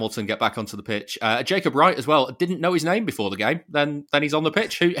Micah Hamilton get back onto the pitch. Jacob Wright as well. Didn't know his name before the game. Then he's on the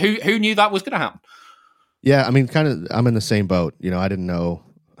pitch. Who knew that was going to happen? Yeah, I mean, kind of. I'm in the same boat. You know, I didn't know.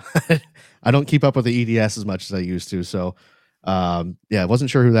 I don't keep up with the EDS as much as I used to. So, I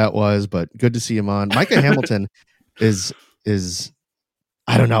wasn't sure who that was, but good to see him on. Micah Hamilton is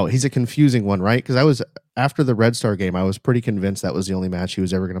I don't know. He's a confusing one, right? Because after the Red Star game, I was pretty convinced that was the only match he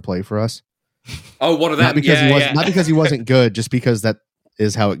was ever going to play for us. Oh, one of them. Not because he wasn't good, just because that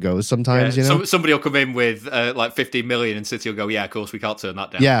is how it goes sometimes. You know, somebody will come in with like 15 million, and City will go, yeah, of course we can't turn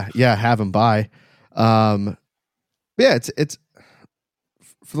that down. Yeah, have them buy. It's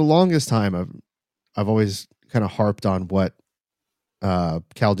for the longest time I've always kind of harped on what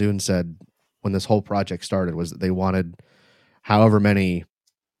Khaldoon said when this whole project started, was that they wanted however many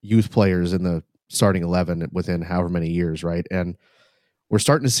youth players in the starting 11 within however many years, right? And we're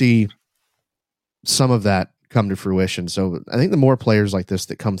starting to see some of that come to fruition. So I think the more players like this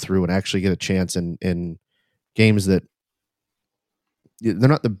that come through and actually get a chance in games that they're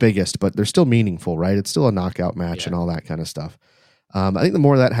not the biggest, but they're still meaningful, right? It's still a knockout match and all that kind of stuff. I think the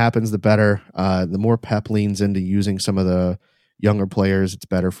more that happens, the better. The more Pep leans into using some of the younger players, it's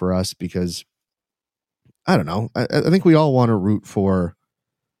better for us, because I don't know. I think we all want to root for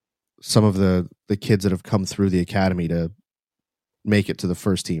some of the kids that have come through the academy to make it to the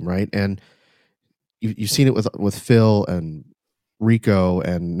first team, right? And you've seen it with Phil and Rico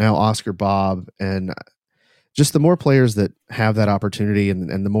and now Oscar Bob, and just the more players that have that opportunity,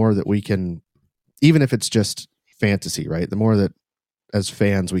 and the more that we can, even if it's just fantasy, right? The more that as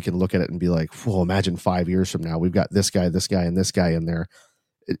fans we can look at it and be like, well, imagine 5 years from now we've got this guy, and this guy in there.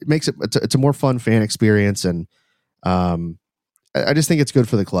 It makes it's a more fun fan experience, and I just think it's good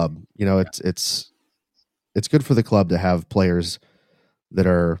for the club. You know, it's good for the club to have players that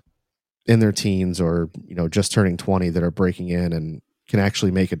are in their teens or, you know, just turning 20 that are breaking in and can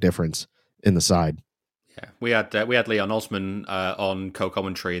actually make a difference in the side. Yeah, we had Leon Osman on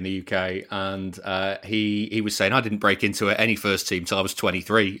co-commentary in the UK, and he was saying, I didn't break into any first team till I was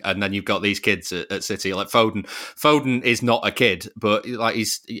 23, and then you've got these kids at City like Foden. Foden is not a kid, but like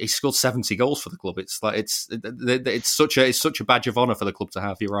he's scored 70 goals for the club. It's like it's such a badge of honour for the club to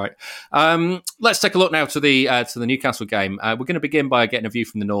have. You're right. Let's take a look now to the Newcastle game. We're going to begin by getting a view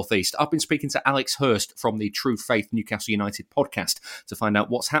from the northeast. I've been speaking to Alex Hurst from the True Faith Newcastle United podcast to find out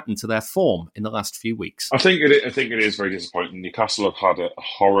what's happened to their form in the last few weeks. I think it is very disappointing. Newcastle have had a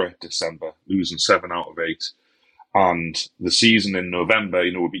horror December, losing 7 out of 8. And the season in November,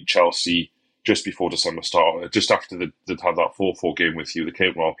 we beat Chelsea just before December started, just after they'd had that 4-4 game with you. They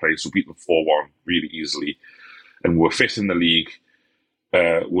came to our place, we beat them 4-1 really easily. And we're 5th in the league.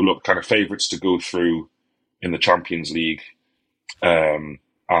 We'll look kind of favourites to go through in the Champions League. And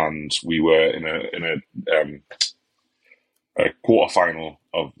we were in a quarter-final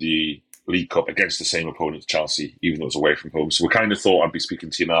of the League Cup against the same opponent, Chelsea, even though it was away from home. So we kind of thought I'd be speaking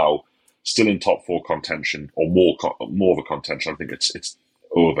to you now, still in top 4 contention, or more of a contention. I think it's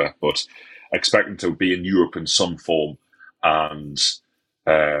over, but expecting to be in Europe in some form, and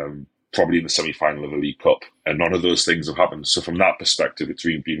probably in the semi-final of the League Cup. And none of those things have happened. So from that perspective, it's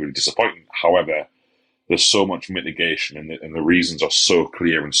been really disappointing. However, there's so much mitigation, and the reasons are so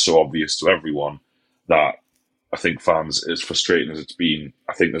clear and so obvious to everyone that I think fans, as frustrating as it's been,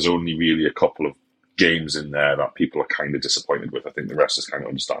 I think there's only really a couple of games in there that people are kind of disappointed with. I think the rest is kind of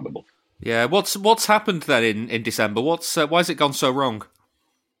understandable. Yeah, what's happened then in December? Why has it gone so wrong?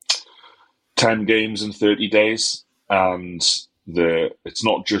 10 games in 30 days, and it's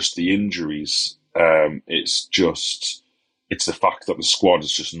not just the injuries. It's the fact that the squad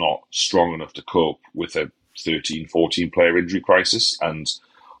is just not strong enough to cope with a 13, 14 player injury crisis. And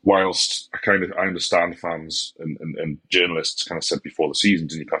whilst I understand fans and journalists kind of said before the season,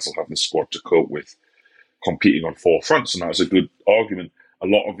 did Newcastle have the squad to cope with competing on 4 fronts? And that was a good argument. A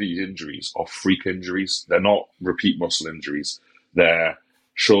lot of these injuries are freak injuries. They're not repeat muscle injuries. They're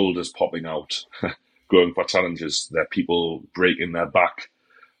shoulders popping out, going for challenges. They're people breaking their back.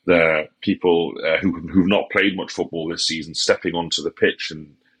 They're people who've not played much football this season, stepping onto the pitch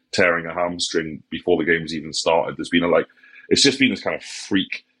and tearing a hamstring before the game's even started. There's been it's just been this kind of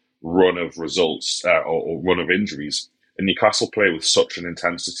freak run of results or run of injuries. And Newcastle play with such an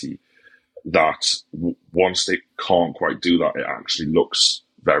intensity that once they can't quite do that, it actually looks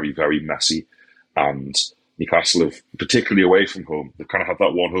very, very messy. And Newcastle have, particularly away from home, they've kind of had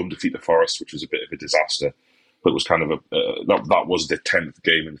that one home defeat to Forest, which was a bit of a disaster. But it was kind of that was the 10th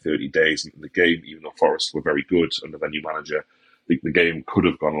game in 30 days. And the game, even though Forest were very good under their new manager, the game could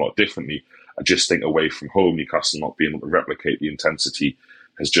have gone a lot differently. I just think away from home, Newcastle not being able to replicate the intensity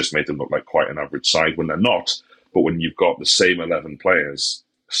has just made them look like quite an average side when they're not. But when you've got the same 11 players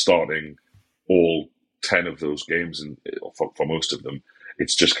starting all 10 of those games, and for most of them,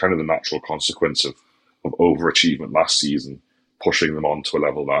 it's just kind of the natural consequence of overachievement last season, pushing them on to a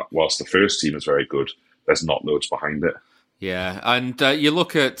level that, whilst the first team is very good, there's not loads behind it. Yeah, and you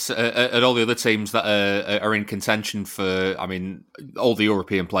look at all the other teams that are in contention for, I mean, all the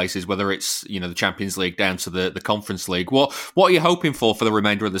European places, whether it's the Champions League down to the Conference League. What are you hoping for the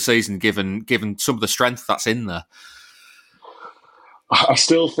remainder of the season, given some of the strength that's in there? I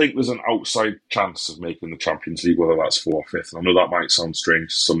still think there's an outside chance of making the Champions League, whether that's 4th or 5th. And I know that might sound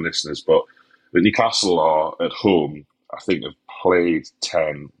strange to some listeners, but Newcastle are at home, I think, have played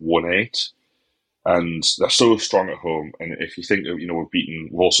 10, won 8. And they're so strong at home. And if you think, we've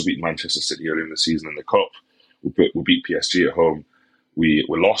also beaten Manchester City earlier in the season in the Cup. We beat PSG at home. We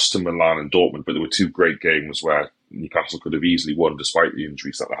lost to Milan and Dortmund, but there were 2 great games where Newcastle could have easily won despite the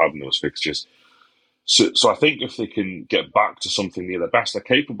injuries that they had in those fixtures. So I think if they can get back to something near their best, they're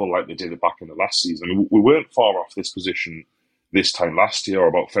capable like they did it back in the last season. I mean, we weren't far off this position this time last year, or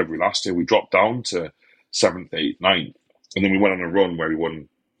about February last year. We dropped down to 7th, 8th, 9th. And then we went on a run where we won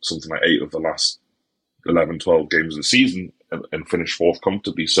something like 8 of the last 11, 12 games of the season and finished 4th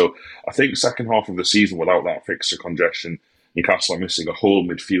comfortably. So I think second half of the season, without that fixture congestion, Newcastle are missing a whole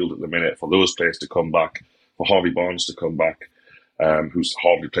midfield at the minute for those players to come back, for Harvey Barnes to come back, who's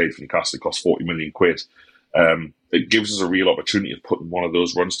hardly played for Newcastle. It cost 40 million quid. It gives us a real opportunity of putting one of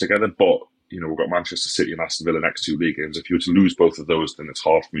those runs together. But, we've got Manchester City and Aston Villa next 2 league games. If you were to lose both of those, then it's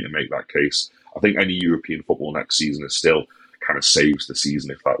hard for me to make that case. I think any European football next season is still kind of saves the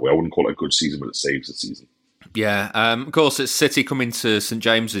season, if that way. I wouldn't call it a good season, but it saves the season. Yeah, of course, it's City coming to St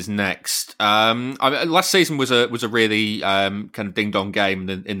James's next. Last season was a really kind of ding dong game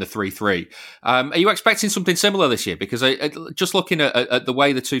in the 3-3. Are you expecting something similar this year? Because just looking at the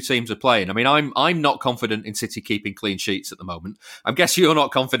way the 2 teams are playing, I mean, I'm not confident in City keeping clean sheets at the moment. I guess you're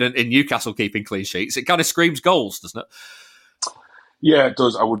not confident in Newcastle keeping clean sheets. It kind of screams goals, doesn't it? Yeah, it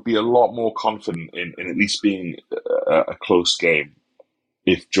does. I would be a lot more confident in at least being a close game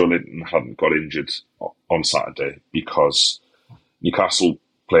if Joelinton hadn't got injured on Saturday, because Newcastle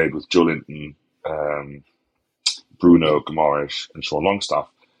played with Joelinton, Bruno Guimaraes and Sean Longstaff.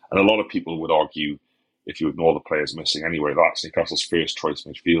 And a lot of people would argue, if you ignore the players missing anyway, that's Newcastle's first choice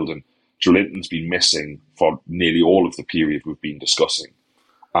midfield. And Joelinton's been missing for nearly all of the period we've been discussing.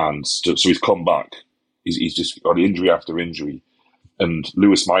 And so he's come back. He's just got injury after injury. And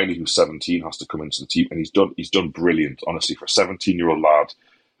Lewis Miley, who's 17, has to come into the team, and he's done brilliant, honestly, for a 17-year-old lad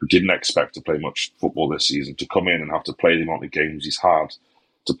who didn't expect to play much football this season, to come in and have to play the amount of games he's had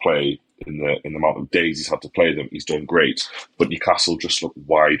to play in the amount of days he's had to play them. He's done great, but Newcastle just look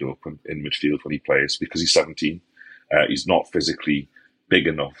wide open in midfield when he plays because he's 17. He's not physically big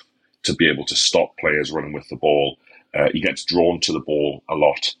enough to be able to stop players running with the ball. He gets drawn to the ball a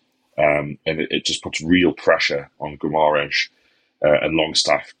lot, and it just puts real pressure on Guimaraes and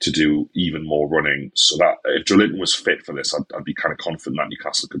Longstaff to do even more running. So that if Joelinton was fit for this, I'd be kind of confident that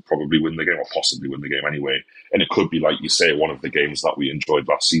Newcastle could probably win the game, or possibly win the game anyway. And it could be, like you say, one of the games that we enjoyed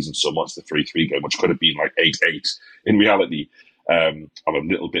last season so much, the 3-3 game, which could have been like 8-8. In reality, I'm a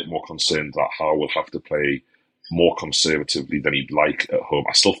little bit more concerned that Howe will have to play more conservatively than he'd like at home.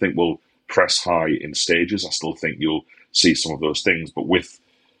 I still think we'll press high in stages. I still think you'll see some of those things, but with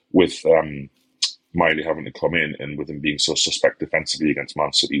Miley having to come in, and with him being so suspect defensively against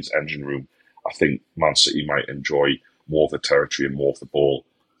Man City's engine room, I think Man City might enjoy more of the territory and more of the ball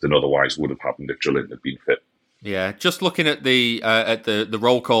than otherwise would have happened if Joelinton had been fit. Yeah, just looking at the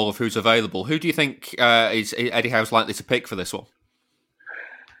roll call of who's available, who do you think is Eddie Howe's likely to pick for this one?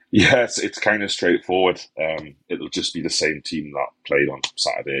 Yeah, it's kind of straightforward. It'll just be the same team that played on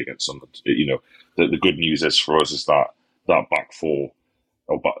Saturday against Sunderland. The good news is for us is that back four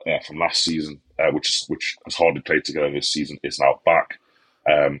from last season, which has hardly played together this season, is now back.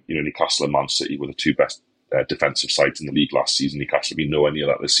 Newcastle and Man City were the 2 best defensive sides in the league last season. Newcastle have been nowhere near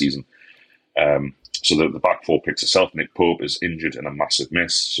that this season. So the back four picks itself. Nick Pope is injured and a massive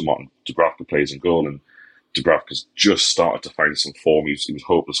miss. So Martin Dubravka plays in goal, and Dubravka's just started to find some form. He was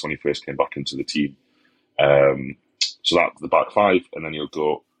hopeless when he first came back into the team. So that's the back 5, and then you'll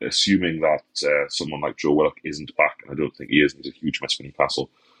go, assuming that someone like Joe Willock isn't back, and I don't think he is, and he's a huge miss for Newcastle,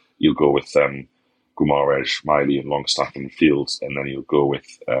 you'll go with Guimaraes, Miley and Longstaff in the fields, and then you'll go with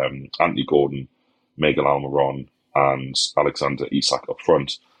Anthony Gordon, Miguel Almiron and Alexander Isak up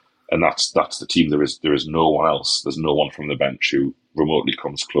front. And that's the team. There is no one else. There's no one from the bench who remotely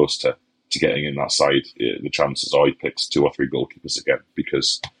comes close to getting in that side. The chances are he picks 2 or 3 goalkeepers again,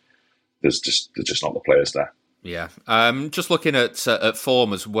 because there's just not the players there. Yeah, just looking at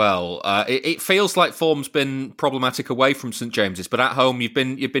form as well. It feels like form's been problematic away from St James's, but at home you've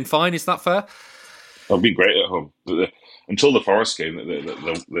been fine. Is that fair? I've been great at home until the Forest game.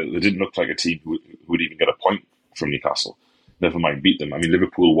 They didn't look like a team who would even get a point from Newcastle. Never mind beat them. I mean,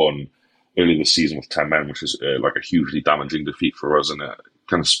 Liverpool won early this season with 10 men, which is like a hugely damaging defeat for us and a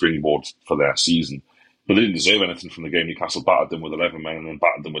kind of springboard for their season. But they didn't deserve anything from the game. Newcastle battered them with 11 men and then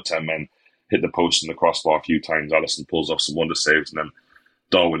battered them with 10 men. Hit the post and the crossbar a few times. Alisson pulls off some wonder saves, and then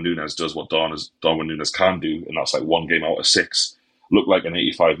Darwin Núñez does what Darwin Núñez can do, and that's like 1 game out of 6. look like an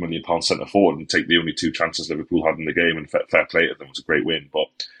 £85 million centre forward and take the only 2 chances Liverpool had in the game, and fair play to them. It was a great win,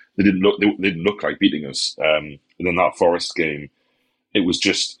 but they didn't look like beating us. And in that Forest game, it was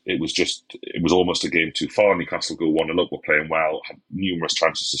almost a game too far. Newcastle go 1-0 up, were playing well, had numerous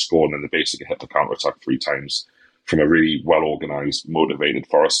chances to score, and then they basically hit the counter-attack 3 times from a really well-organised, motivated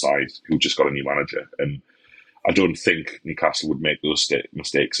Forest side who just got a new manager. And I don't think Newcastle would make those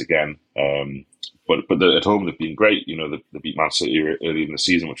mistakes again. But at home they've been great. You know, they beat Man City early in the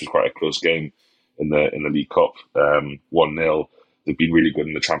season, which was quite a close game in the League Cup, 1-0. They've been really good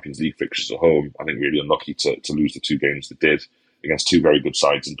in the Champions League fixtures at home. I think really unlucky to lose the 2 games they did against 2 very good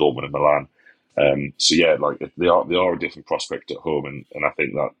sides in Dortmund and Milan. So yeah, like they are a different prospect at home, and I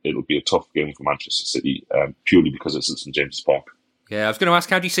think that it'll be a tough game for Manchester City purely because it's at St James's Park. Yeah, I was going to ask,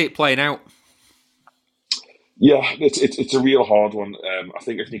 how do you see it playing out? Yeah, it's a real hard one. I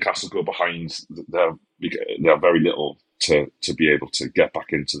think if Newcastle go behind, they have very little to be able to get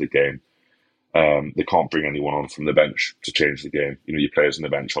back into the game. They can't bring anyone on from the bench to change the game. You know, your players on the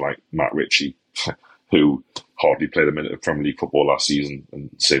bench are like Matt Ritchie, who hardly played a minute of Premier League football last season, and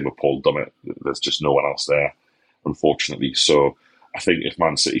same with Paul Dummett. There's just no one else there, unfortunately. So I think if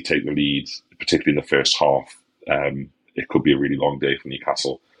Man City take the lead, particularly in the first half, it could be a really long day for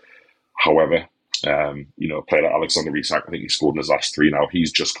Newcastle. However, you know, a player like Alexander Isak, I think he scored in his last 3 now.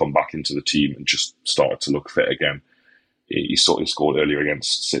 He's just come back into the team and just started to look fit again. He scored earlier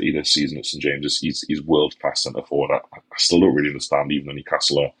against City this season at St James's. He's world-class centre forward. I still don't really understand, even though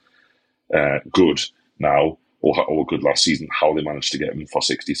Newcastle are good now, or good last season, how they managed to get him for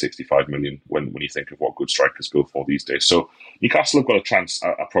 60-65 million when you think of what good strikers go for these days. So Newcastle have got a chance.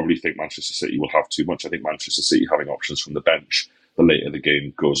 I probably think Manchester City will have too much. I think Manchester City having options from the bench the later the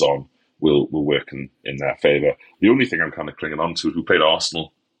game goes on will work in their favour. The only thing I'm kind of clinging on to, who played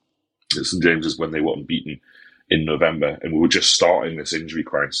Arsenal at St James's when they weren't beaten in November, and we were just starting this injury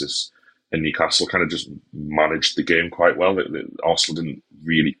crisis, and Newcastle kind of just managed the game quite well. Arsenal didn't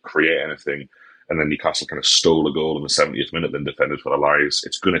really create anything, and then Newcastle kind of stole a goal in the 70th minute, then defended for their lives.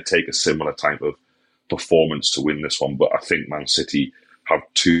 It's going to take a similar type of performance to win this one, but I think Man City have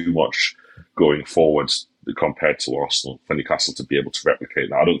too much going forward compared to Arsenal for Newcastle to be able to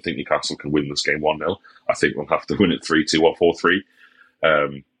replicate that. I don't think Newcastle can win this game 1-0. I think we'll have to win it 3-2 or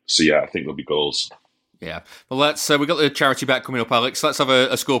 4-3. So yeah, I think there'll be goals. Yeah. Well, we've got the charity bet coming up, Alex. Let's have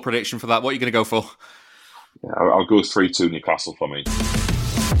a score prediction for that. What are you going to go for? Yeah, I'll go 3-2 Newcastle for me.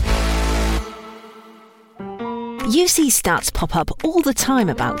 You see stats pop up all the time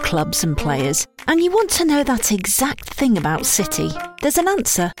about clubs and players, and you want to know that exact thing about City. There's an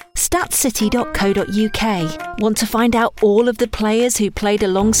answer. Statscity.co.uk. Want to find out all of the players who played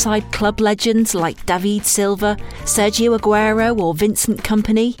alongside club legends like David Silva, Sergio Aguero or Vincent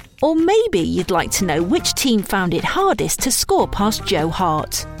Kompany? Or maybe you'd like to know which team found it hardest to score past Joe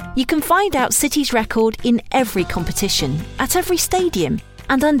Hart. You can find out City's record in every competition, at every stadium,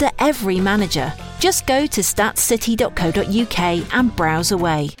 and under every manager. Just go to statscity.co.uk and browse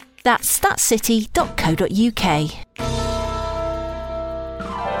away. That's statscity.co.uk.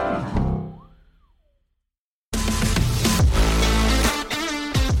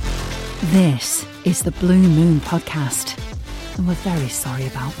 This is the Blue Moon Podcast, and we're very sorry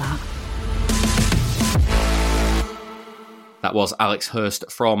about that. That was Alex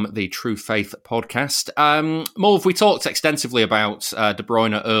Hurst from the True Faith podcast. Mulv, we talked extensively about De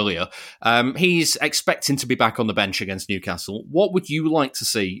Bruyne earlier. He's expecting to be back on the bench against Newcastle. What would you like to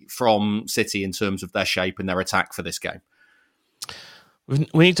see from City in terms of their shape and their attack for this game? We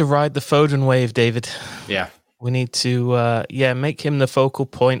need to ride the Foden wave, David. Yeah. We need to make him the focal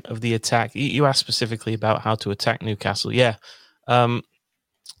point of the attack. You asked specifically about how to attack Newcastle. Yeah.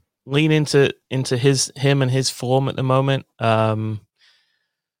 Lean into him and his form at the moment.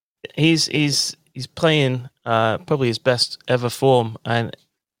 He's playing probably his best ever form, and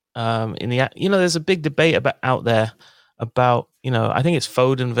there's a big debate out there about I think it's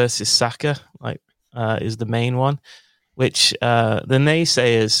Foden versus Saka is the main one, which the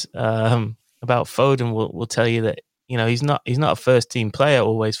naysayers about Foden will tell you that he's not a first team player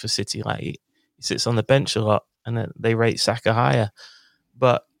always for City. Like he sits on the bench a lot, and they rate Saka higher,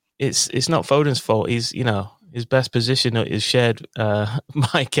 but it's not Foden's fault. He's his best position is shared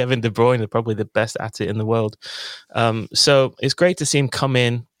by Kevin De Bruyne, probably the best at it in the world. So it's great to see him come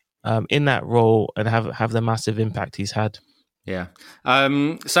in that role and have the massive impact he's had. Yeah.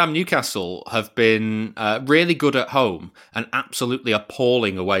 Sam, Newcastle have been really good at home and absolutely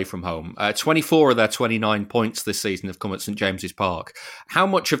appalling away from home. 24 of their 29 points this season have come at St James's Park. How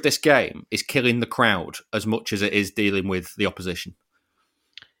much of this game is killing the crowd as much as it is dealing with the opposition?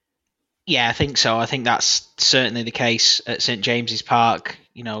 Yeah, I think so. I think that's certainly the case at St James's Park.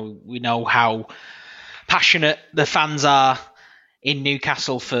 We know how passionate the fans are in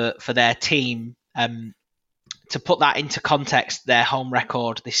Newcastle for their team. To put that into context, their home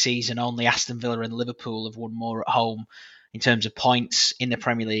record this season, only Aston Villa and Liverpool have won more at home in terms of points in the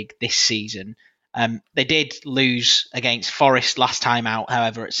Premier League this season. They did lose against Forest last time out,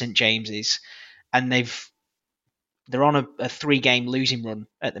 however, at St James's, and they're on a 3-game losing run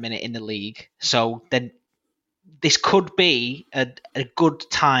at the minute in the league. So then this could be a good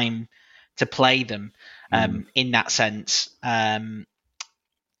time to play them in that sense. Are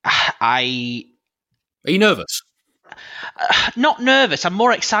you nervous? Not nervous. I'm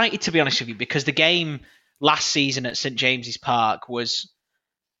more excited, to be honest with you, because the game last season at St James's Park was,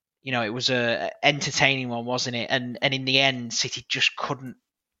 it was a entertaining one, wasn't it? And in the end, City just couldn't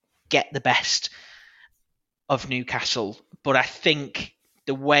get the best of Newcastle. But I think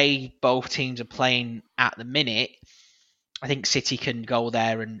the way both teams are playing at the minute, I think City can go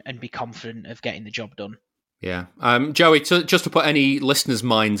there and be confident of getting the job done. Yeah. Joey, just to put any listeners'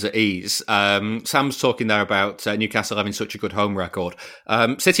 minds at ease, Sam's talking there about Newcastle having such a good home record.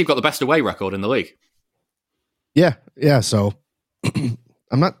 City have got the best away record in the league. Yeah. So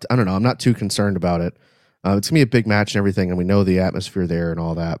I'm not too concerned about it. It's going to be a big match and everything, and we know the atmosphere there and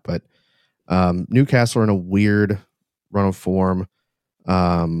all that, but Newcastle are in a weird run of form.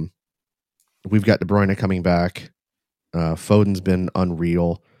 We've got De Bruyne coming back. Foden's been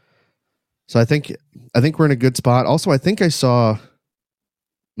unreal. So I think we're in a good spot. Also, I think I saw,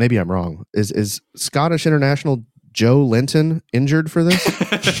 maybe I'm wrong, is Scottish international Joe Linton injured for this?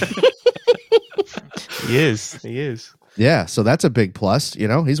 He is. Yeah, so that's a big plus.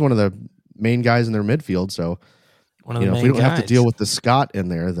 He's one of the main guys in their midfield. So if we don't have to deal with the Scot in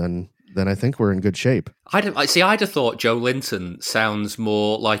there, then I think we're in good shape. I'd have thought Joe Linton sounds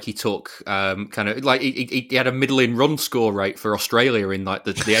more like he took kind of like he had a middling run score rate for Australia in like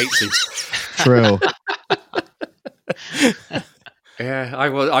the 80s. True. Yeah, I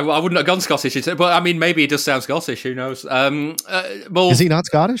wouldn't have gone Scottish, but I mean, maybe he does sound Scottish. Who knows? Is he not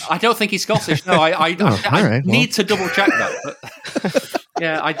Scottish? I don't think he's Scottish. No, I need to double check that. But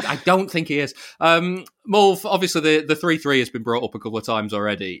yeah, I don't think he is. Mulv, obviously the 3-3 has been brought up a couple of times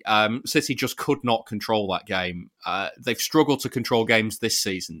already. City just could not control that game. They've struggled to control games this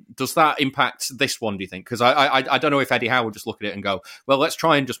season. Does that impact this one, do you think? Because I don't know if Eddie Howe would just look at it and go, well, let's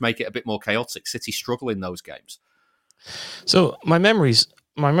try and just make it a bit more chaotic. City struggle in those games. So my memory's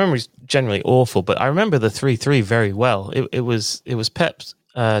generally awful, but I remember the 3-3 very well. It was Pep's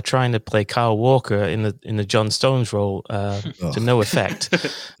trying to play Kyle Walker in the John Stones role to no effect,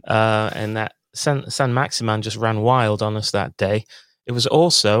 and that Saint-Maximin just ran wild on us that day. It was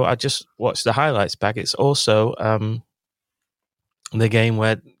also, I just watched the highlights back. It's also the game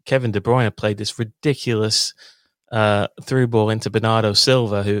where Kevin De Bruyne played this ridiculous through ball into Bernardo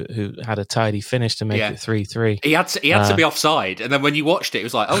Silva, who had a tidy finish to make it 3-3. He had to be offside, and then when you watched it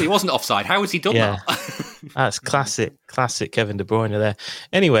was like, oh, he wasn't offside. How has he done that? That's classic Kevin De Bruyne there.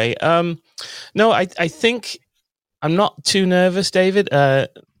 Anyway, no, I think I'm not too nervous, David.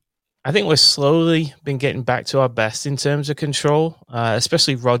 I think we're slowly been getting back to our best in terms of control,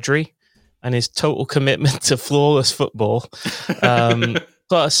 especially Rodri and his total commitment to flawless football.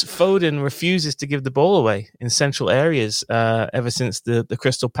 Plus, Foden refuses to give the ball away in central areas ever since the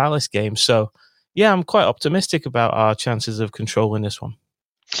Crystal Palace game. So, yeah, I'm quite optimistic about our chances of controlling this one.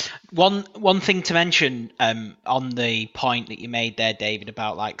 One thing to mention on the point that you made there, David,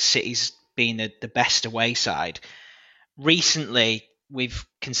 about like City's being the best away side. Recently, we've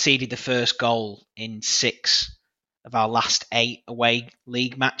conceded the first goal in 6 of our last 8 away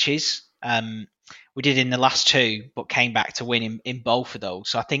league matches. We did in the last 2, but came back to win in both of those.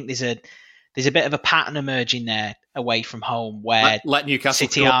 So I think there's a bit of a pattern emerging there away from home where let Newcastle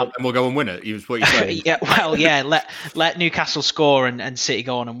City score and we'll go and win it. Is what you're saying? Let Newcastle score and City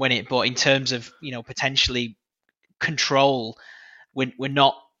go on and win it. But in terms of potentially control, we're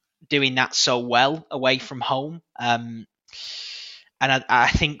not doing that so well away from home. And I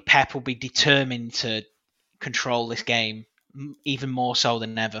think Pep will be determined to control this game even more so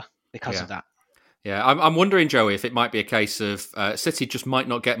than ever because of that. Yeah, I'm wondering, Joey, if it might be a case of City just might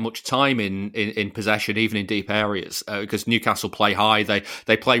not get much time in possession, even in deep areas, because Newcastle play high,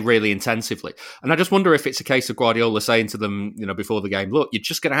 they play really intensively. And I just wonder if it's a case of Guardiola saying to them, before the game, look, you're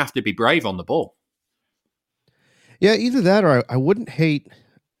just going to have to be brave on the ball. Yeah, either that or I wouldn't hate,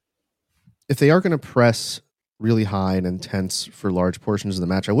 if they are going to press really high and intense for large portions of the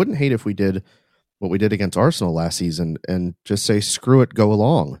match, I wouldn't hate if we did what we did against Arsenal last season and just say, screw it, go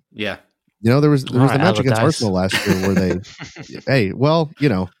along. Yeah. There was the match against Arsenal last year where they,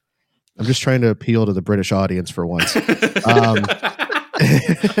 I'm just trying to appeal to the British audience for once.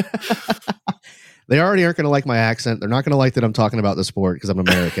 They already aren't going to like my accent. They're not going to like that I'm talking about the sport because I'm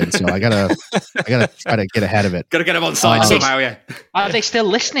American. So I gotta try to get ahead of it. Gotta get them on side somehow. Yeah. Are they still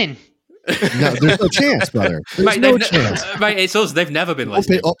listening? No, there's no chance, brother. There's no chance. Mate, it's us. They've never been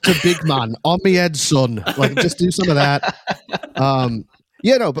listening. Up to big man on me head, son. Like, just do some of that.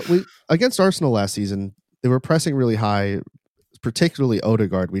 But we against Arsenal last season, they were pressing really high, particularly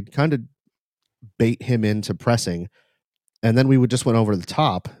Odegaard. We'd kind of bait him into pressing, and then we would just went over the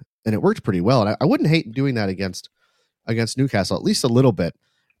top, and it worked pretty well. And I wouldn't hate doing that against Newcastle, at least a little bit,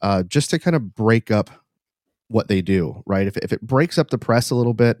 just to kind of break up what they do, right? If it breaks up the press a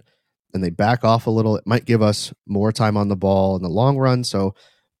little bit and they back off a little, it might give us more time on the ball in the long run. So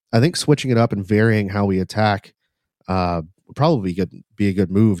I think switching it up and varying how we attack would probably be a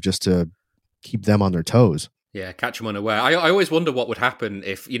good move just to keep them on their toes. Yeah, catch them unaware. I always wonder what would happen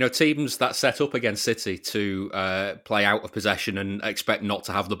if, teams that set up against City to play out of possession and expect not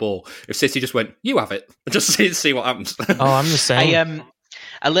to have the ball. If City just went, you have it, just see what happens. Oh, I'm the same.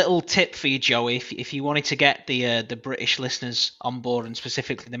 A little tip for you, Joey, if you wanted to get the British listeners on board, and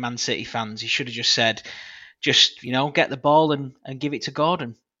specifically the Man City fans, you should have just said, get the ball and give it to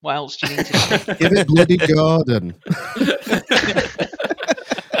Gordon. What else do you need to say? Give it bloody Gordon.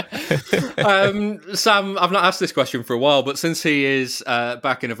 Sam, I've not asked this question for a while, but since he is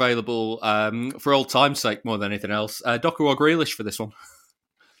back and available, for old time's sake more than anything else, Doku or Grealish for this one?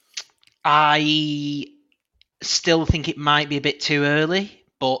 I still think it might be a bit too early,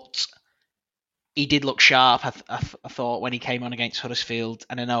 but he did look sharp, I thought, when he came on against Huddersfield.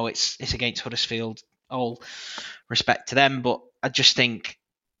 And I know it's against Huddersfield, all respect to them, but I just think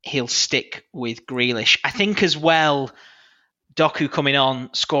he'll stick with Grealish. I think as well, Doku coming on,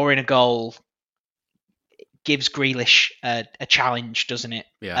 scoring a goal, gives Grealish a challenge, doesn't it?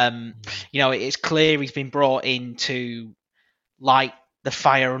 Yeah. It's clear he's been brought in to light the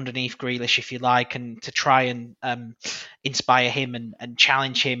fire underneath Grealish, if you like, and to try and inspire him and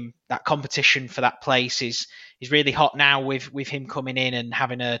challenge him. That competition for that place is really hot now with him coming in and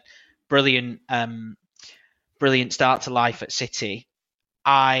having a brilliant start to life at City.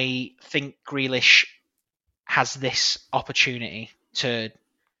 I think Grealish has this opportunity to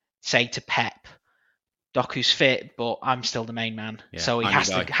say to Pep, Doku's fit, but I'm still the main man. Yeah, so he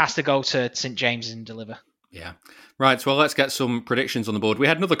has to go to St. James's and deliver. Yeah. Right, well, let's get some predictions on the board. We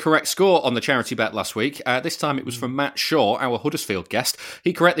had another correct score on the charity bet last week. This time it was from Matt Shaw, our Huddersfield guest.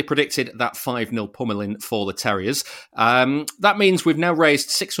 He correctly predicted that 5-0 pummeling for the Terriers. That means we've now raised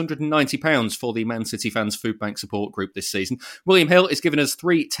 £690 for the Man City Fans Food Bank support group this season. William Hill is giving us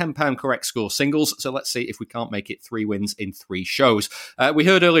 3 £10 correct score singles, so let's see if we can't make it 3 wins in 3 shows. We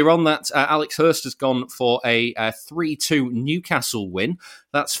heard earlier on that Alex Hurst has gone for a 3-2 Newcastle win.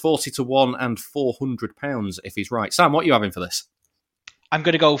 That's 40-1 and £400 if he's right. Sam, what are you having for this? I'm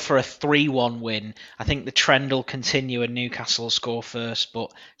going to go for a 3-1 win. I think the trend will continue and Newcastle will score first,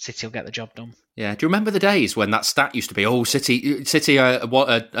 but City will get the job done. Yeah. Do you remember the days when that stat used to be, City are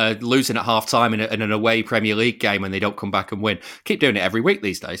losing at half-time in an away Premier League game and they don't come back and win? Keep doing it every week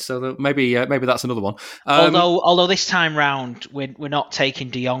these days, so maybe that's another one. Although this time round, we're not taking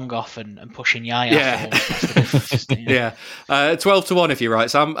De Jong off and pushing Yaya. Yeah. 12-1 if you're right,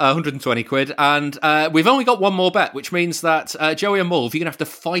 Sam. 120 quid. And we've only got one more bet, which means that Joey and Mulv, you're going to have to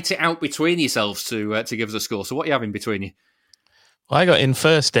fight it out between yourselves to give us a score. So what are you having between you? Well, I got in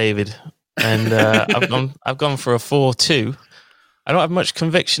first, David. And I've gone for a 4-2. I don't have much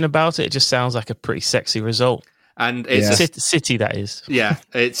conviction about it. It just sounds like a pretty sexy result. And it's City, that is. Yeah,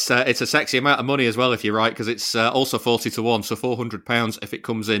 it's a sexy amount of money as well, if you're right, because it's also 40-1, so £400 if it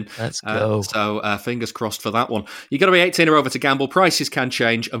comes in. Let's go. So fingers crossed for that one. You've got to be 18 or over to gamble. Prices can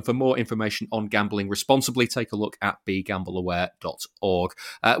change, and for more information on gambling responsibly, take a look at begambleaware.org.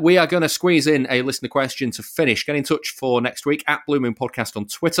 We are going to squeeze in a listener question to finish. Get in touch for next week at Blue Moon Podcast on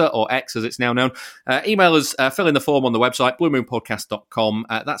Twitter, or X as it's now known. Email us, fill in the form on the website, bluemoonpodcast.com.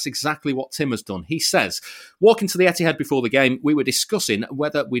 That's exactly what Tim has done. He says, walking to the Etihad before the game, we were discussing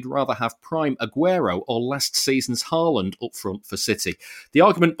whether we'd rather have prime Aguero or last season's Haaland up front for City. The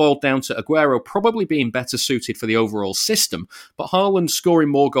argument boiled down to Aguero probably being better suited for the overall system, but Haaland scoring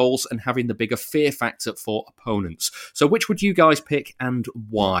more goals and having the bigger fear factor for opponents. So which would you guys pick and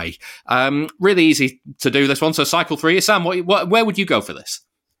why? Really easy to do this one, so cycle through you. Sam, where would you go for this?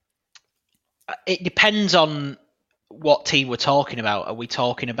 It depends on what team we're talking about. Are we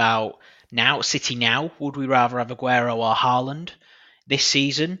talking about City now? Would we rather have Aguero or Haaland this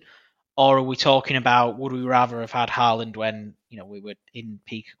season? Or are we talking about, would we rather have had Haaland when we were in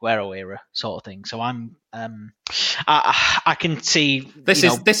peak Aguero era sort of thing. So I can see this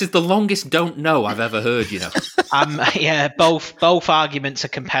is the longest don't know I've ever heard. Both arguments are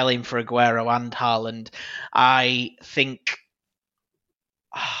compelling for Aguero and Haaland. I think.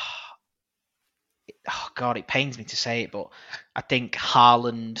 Oh God, it pains me to say it, but I think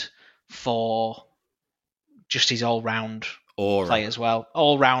Haaland for just his all-round play as well.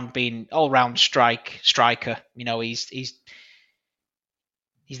 All-round striker.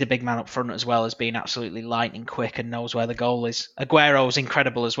 He's the big man up front as well as being absolutely lightning quick and knows where the goal is. Aguero's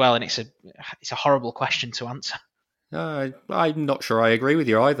incredible as well, and it's a horrible question to answer. I'm not sure I agree with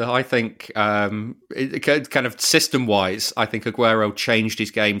you either. I think kind of system-wise, I think Aguero changed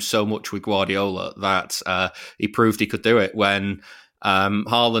his game so much with Guardiola that he proved he could do it when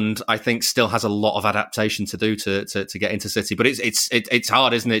Haaland, I think, still has a lot of adaptation to do to get into City. But it's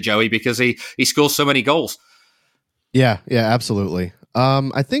hard, isn't it, Joey? Because he scores so many goals. Yeah, absolutely.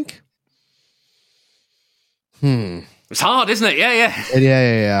 I think... It's hard, isn't it?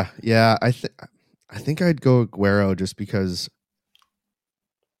 Yeah. I think I'd go Aguero just because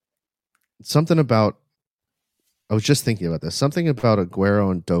something about... I was just thinking about this. Something about Aguero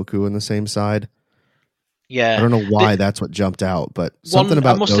and Doku in the same side. Yeah. I don't know why that's what jumped out, but something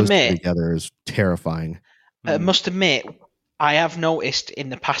about those two together is terrifying. I must admit, I have noticed in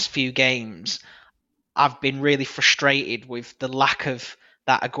the past few games, I've been really frustrated with the lack of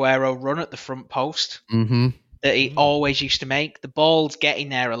that Aguero run at the front post that he always used to make. The ball's getting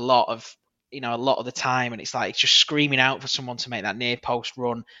there a lot of the time, and it's just screaming out for someone to make that near post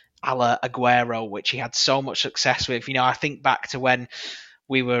run a la Aguero, which he had so much success with. I think back to when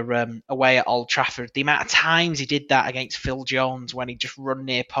we were away at Old Trafford, the amount of times he did that against Phil Jones when he just run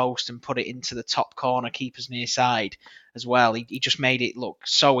near post and put it into the top corner, keeper's near side as well. He just made it look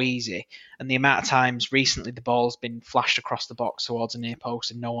so easy. And the amount of times recently the ball's been flashed across the box towards a near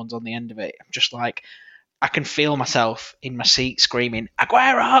post and no one's on the end of it. I'm just I can feel myself in my seat screaming,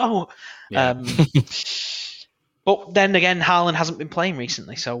 Aguero! Yeah. But then again, Haaland hasn't been playing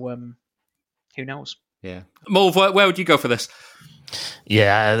recently, so who knows? Yeah. Mulv, where would you go for this?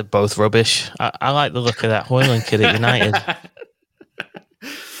 Yeah, they're both rubbish. I like the look of that Højlund kid at United.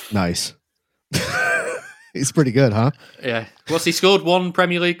 Nice. He's pretty good, huh? Yeah. What's he scored? 1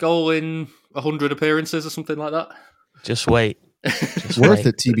 Premier League goal in 100 appearances or something like that? Just wait. Worth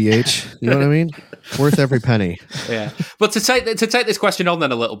it, TBH. You know what I mean? Worth every penny. Yeah. But to take this question on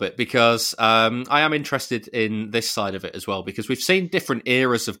then a little bit, because I am interested in this side of it as well, because we've seen different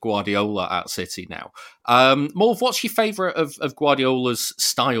eras of Guardiola at City now. Mulv, what's your favourite of Guardiola's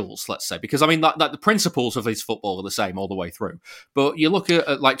styles, let's say? Because, I mean, the principles of his football are the same all the way through. But you look at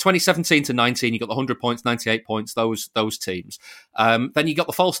 2017 to 19, you got the 100 points, 98 points, those teams. Then you got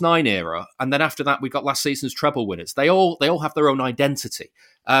the false 9 era. And then after that, we got last season's treble winners. They all have their own identity.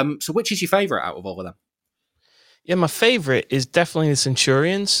 So which is your favourite out of all of them? Yeah, my favourite is definitely the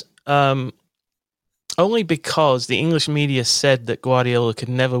Centurions. Only because the English media said that Guardiola could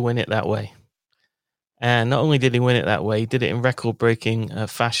never win it that way. And not only did he win it that way, he did it in record-breaking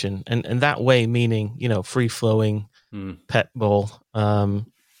fashion. And that way meaning, free-flowing pet ball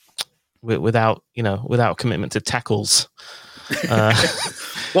without commitment to tackles.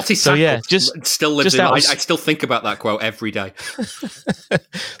 What he so yeah, still lives in. I still think about that quote every day.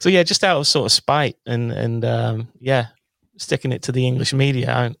 So yeah, just out of sort of spite and sticking it to the English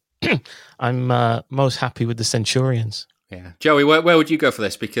media, I'm most happy with the Centurions. Yeah, Joey, where would you go for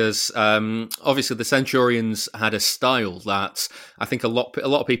this? Because obviously the Centurions had a style that I think a lot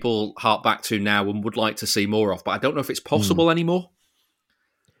of people hark back to now and would like to see more of, but I don't know if it's possible anymore.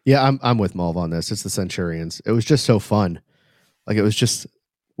 Yeah, I'm with Mulv on this. It's the Centurions. It was just so fun. It was just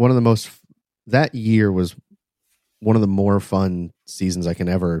one of the most. That year was one of the more fun seasons I can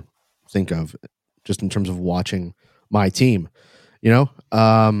ever think of, just in terms of watching my team. Do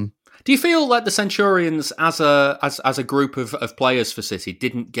you feel like the Centurions, as a group of players for City,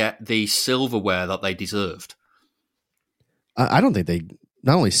 didn't get the silverware that they deserved? I don't think they.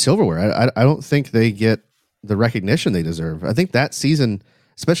 Not only silverware, I don't think they get the recognition they deserve. I think that season,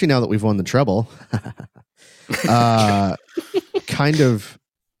 especially now that we've won the treble, kind of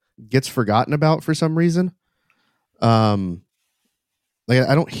gets forgotten about for some reason. I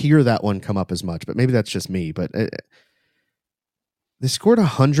don't hear that one come up as much, but maybe that's just me. But they scored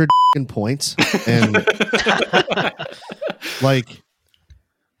 100 points, and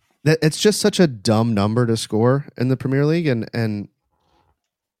it's just such a dumb number to score in the Premier League, and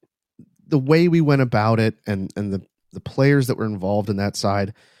the way we went about it, and the players that were involved in that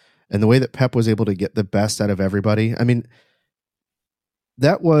side, and the way that Pep was able to get the best out of everybody. I mean,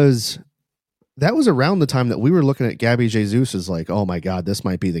 that was that was around the time that we were looking at Gabby Jesus as like, oh my God, this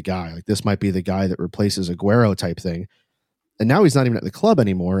might be the guy. Like, this might be the guy that replaces Aguero type thing. And now he's not even at the club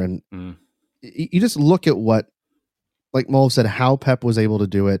anymore. And you just look at what, like Mulv said, how Pep was able to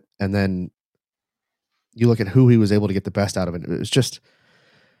do it. And then you look at who he was able to get the best out of it. It was just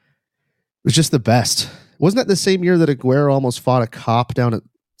the best. Wasn't that the same year that Aguero almost fought a cop down at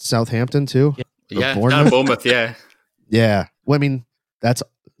Southampton too? Yeah, down Bournemouth, yeah. Yeah. Well, I mean, that's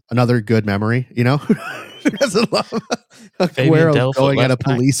another good memory, you know? Because I love Aguero going at a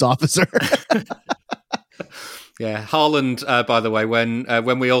police officer. Yeah, Haaland, by the way,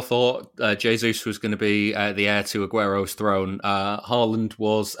 when we all thought Jesus was going to be the heir to Aguero's throne, Haaland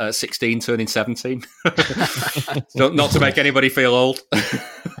was 16 turning 17. Not to make anybody feel old.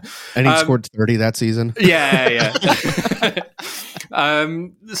 And he scored 30 that season. Yeah.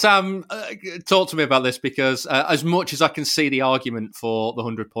 Sam, talk to me about this, because as much as I can see the argument for the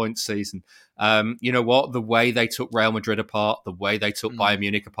 100-point season, you know what? The way they took Real Madrid apart, the way they took Bayern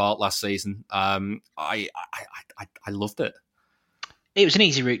Munich apart last season, I loved it. It was an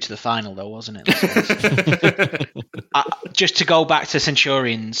easy route to the final, though, wasn't it? Just to go back to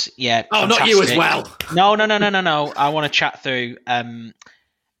Centurions, yeah. Oh, fantastic. Not you as well. No. I want to chat through.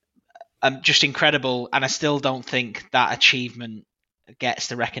 Just incredible, and I still don't think that achievement gets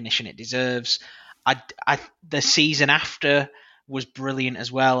the recognition it deserves. The season after was brilliant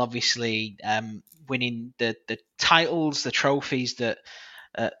as well. Obviously, winning the titles, the trophies that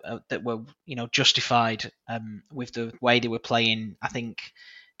were justified with the way they were playing. I think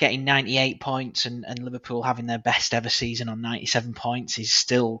getting 98 points and Liverpool having their best ever season on 97 points is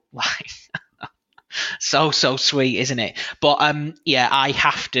still like so sweet, isn't it? But I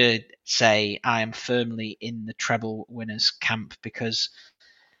have to say I am firmly in the treble winners camp, because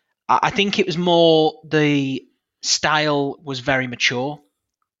I think it was more the style was very mature.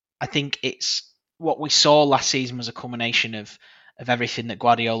 I think it's what we saw last season was a culmination of everything that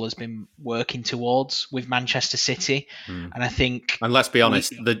Guardiola's been working towards with Manchester City. And I think... And let's be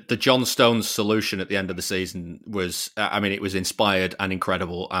honest, the John Stones solution at the end of the season was, it was inspired and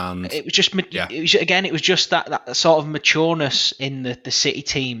incredible. And it was just, it was just that sort of matureness in the City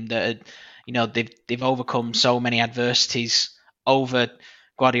team that, they've overcome so many adversities over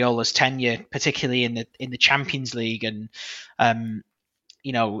Guardiola's tenure, particularly in the Champions League. And,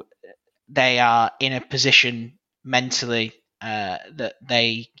 they are in a position mentally that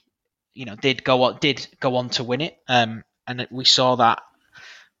they, did go on to win it, and we saw that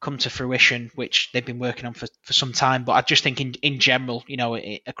come to fruition, which they've been working on for some time. But I just think in general,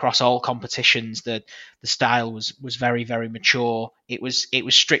 across all competitions, the style was very, very mature. It was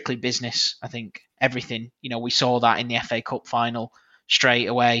strictly business. I think everything. We saw that in the FA Cup final straight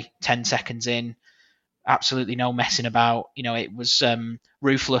away, 10 seconds in, absolutely no messing about. It was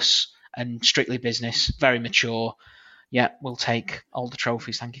ruthless and strictly business, very mature. Yeah, we'll take all the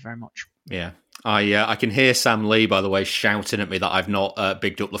trophies. Thank you very much. Yeah. I can hear Sam Lee, by the way, shouting at me that I've not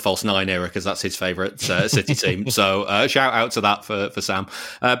bigged up the False Nine era, because that's his favourite City team. So shout out to that for Sam.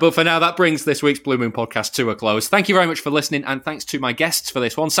 But for now, that brings this week's Blue Moon podcast to a close. Thank you very much for listening, and thanks to my guests for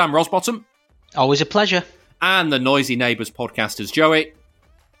this one, Sam Rosbottom. Always a pleasure. And the Noisy Neighbours podcasters, Joey.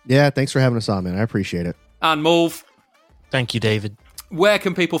 Yeah, thanks for having us on, man. I appreciate it. And Mulv. Thank you, David. Where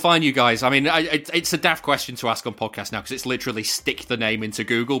can people find you guys? I mean, it's a daft question to ask on podcast now, because it's literally stick the name into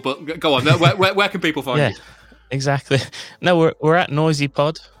Google. But go on, where can people find you? Exactly. No, we're at Noisy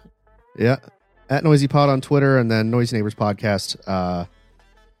Pod. Yeah, at Noisy Pod on Twitter, and then Noisy Neighbours podcast.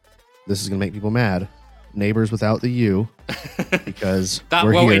 This is going to make people mad. Neighbours without the U, because that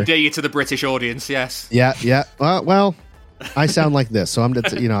we're won't here. endear you to the British audience. Yes. Yeah. Well. I sound like this, so I'm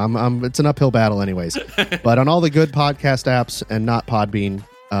it's an uphill battle anyways. But on all the good podcast apps and not Podbean,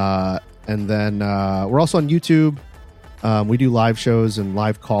 and then we're also on YouTube. We do live shows and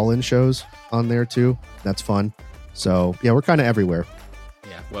live call-in shows on there too. That's fun. So yeah, we're kind of everywhere.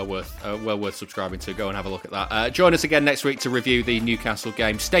 Yeah, well worth subscribing to. Go and have a look at that. Join us again next week to review the Newcastle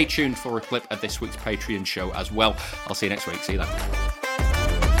game. Stay tuned for a clip of this week's Patreon show as well. I'll see you next week. See you then.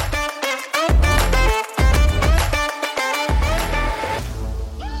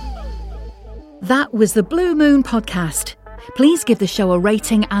 That was the Blue Moon podcast. Please give the show a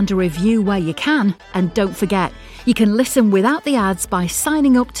rating and a review where you can. And don't forget, you can listen without the ads by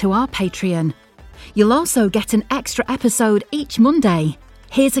signing up to our Patreon. You'll also get an extra episode each Monday.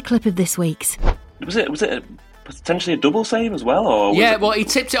 Here's a clip of this week's. Was it potentially a double save as well? Or well, he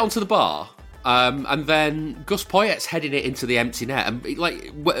tipped it onto the bar. And then Gus Poyet's heading it into the empty net, and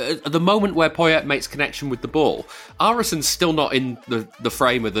at the moment where Poyet makes connection with the ball, Arison's still not in the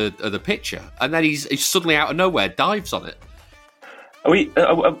frame of the picture, and then he's suddenly out of nowhere dives on it. Are we?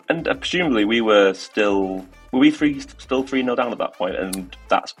 And presumably we were still. Were we still 3-0 down at that point, and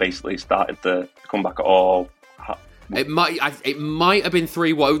that's basically started the comeback at all? It might have been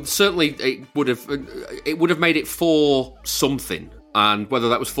 3-1. Certainly, it would have made it 4 something, and whether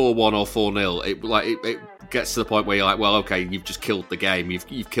that was 4-1 or 4-0, it gets to the point where you're like, well, okay, you've just killed the game.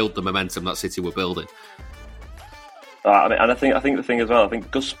 You've killed the momentum that City were building. I think the thing as well. I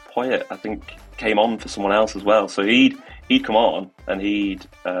think Gus Poyet came on for someone else as well. So he'd come on and he'd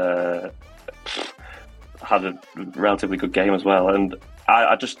had a relatively good game as well. And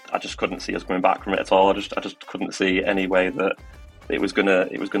I just couldn't see us coming back from it at all. I just couldn't see any way that it was gonna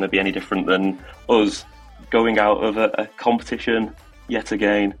be any different than us going out of a competition yet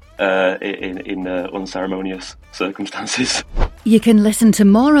again in unceremonious circumstances. You can listen to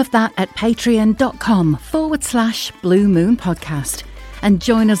more of that at patreon.com/Blue Moon Podcast. And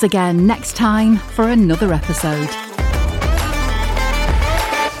join us again next time for another episode.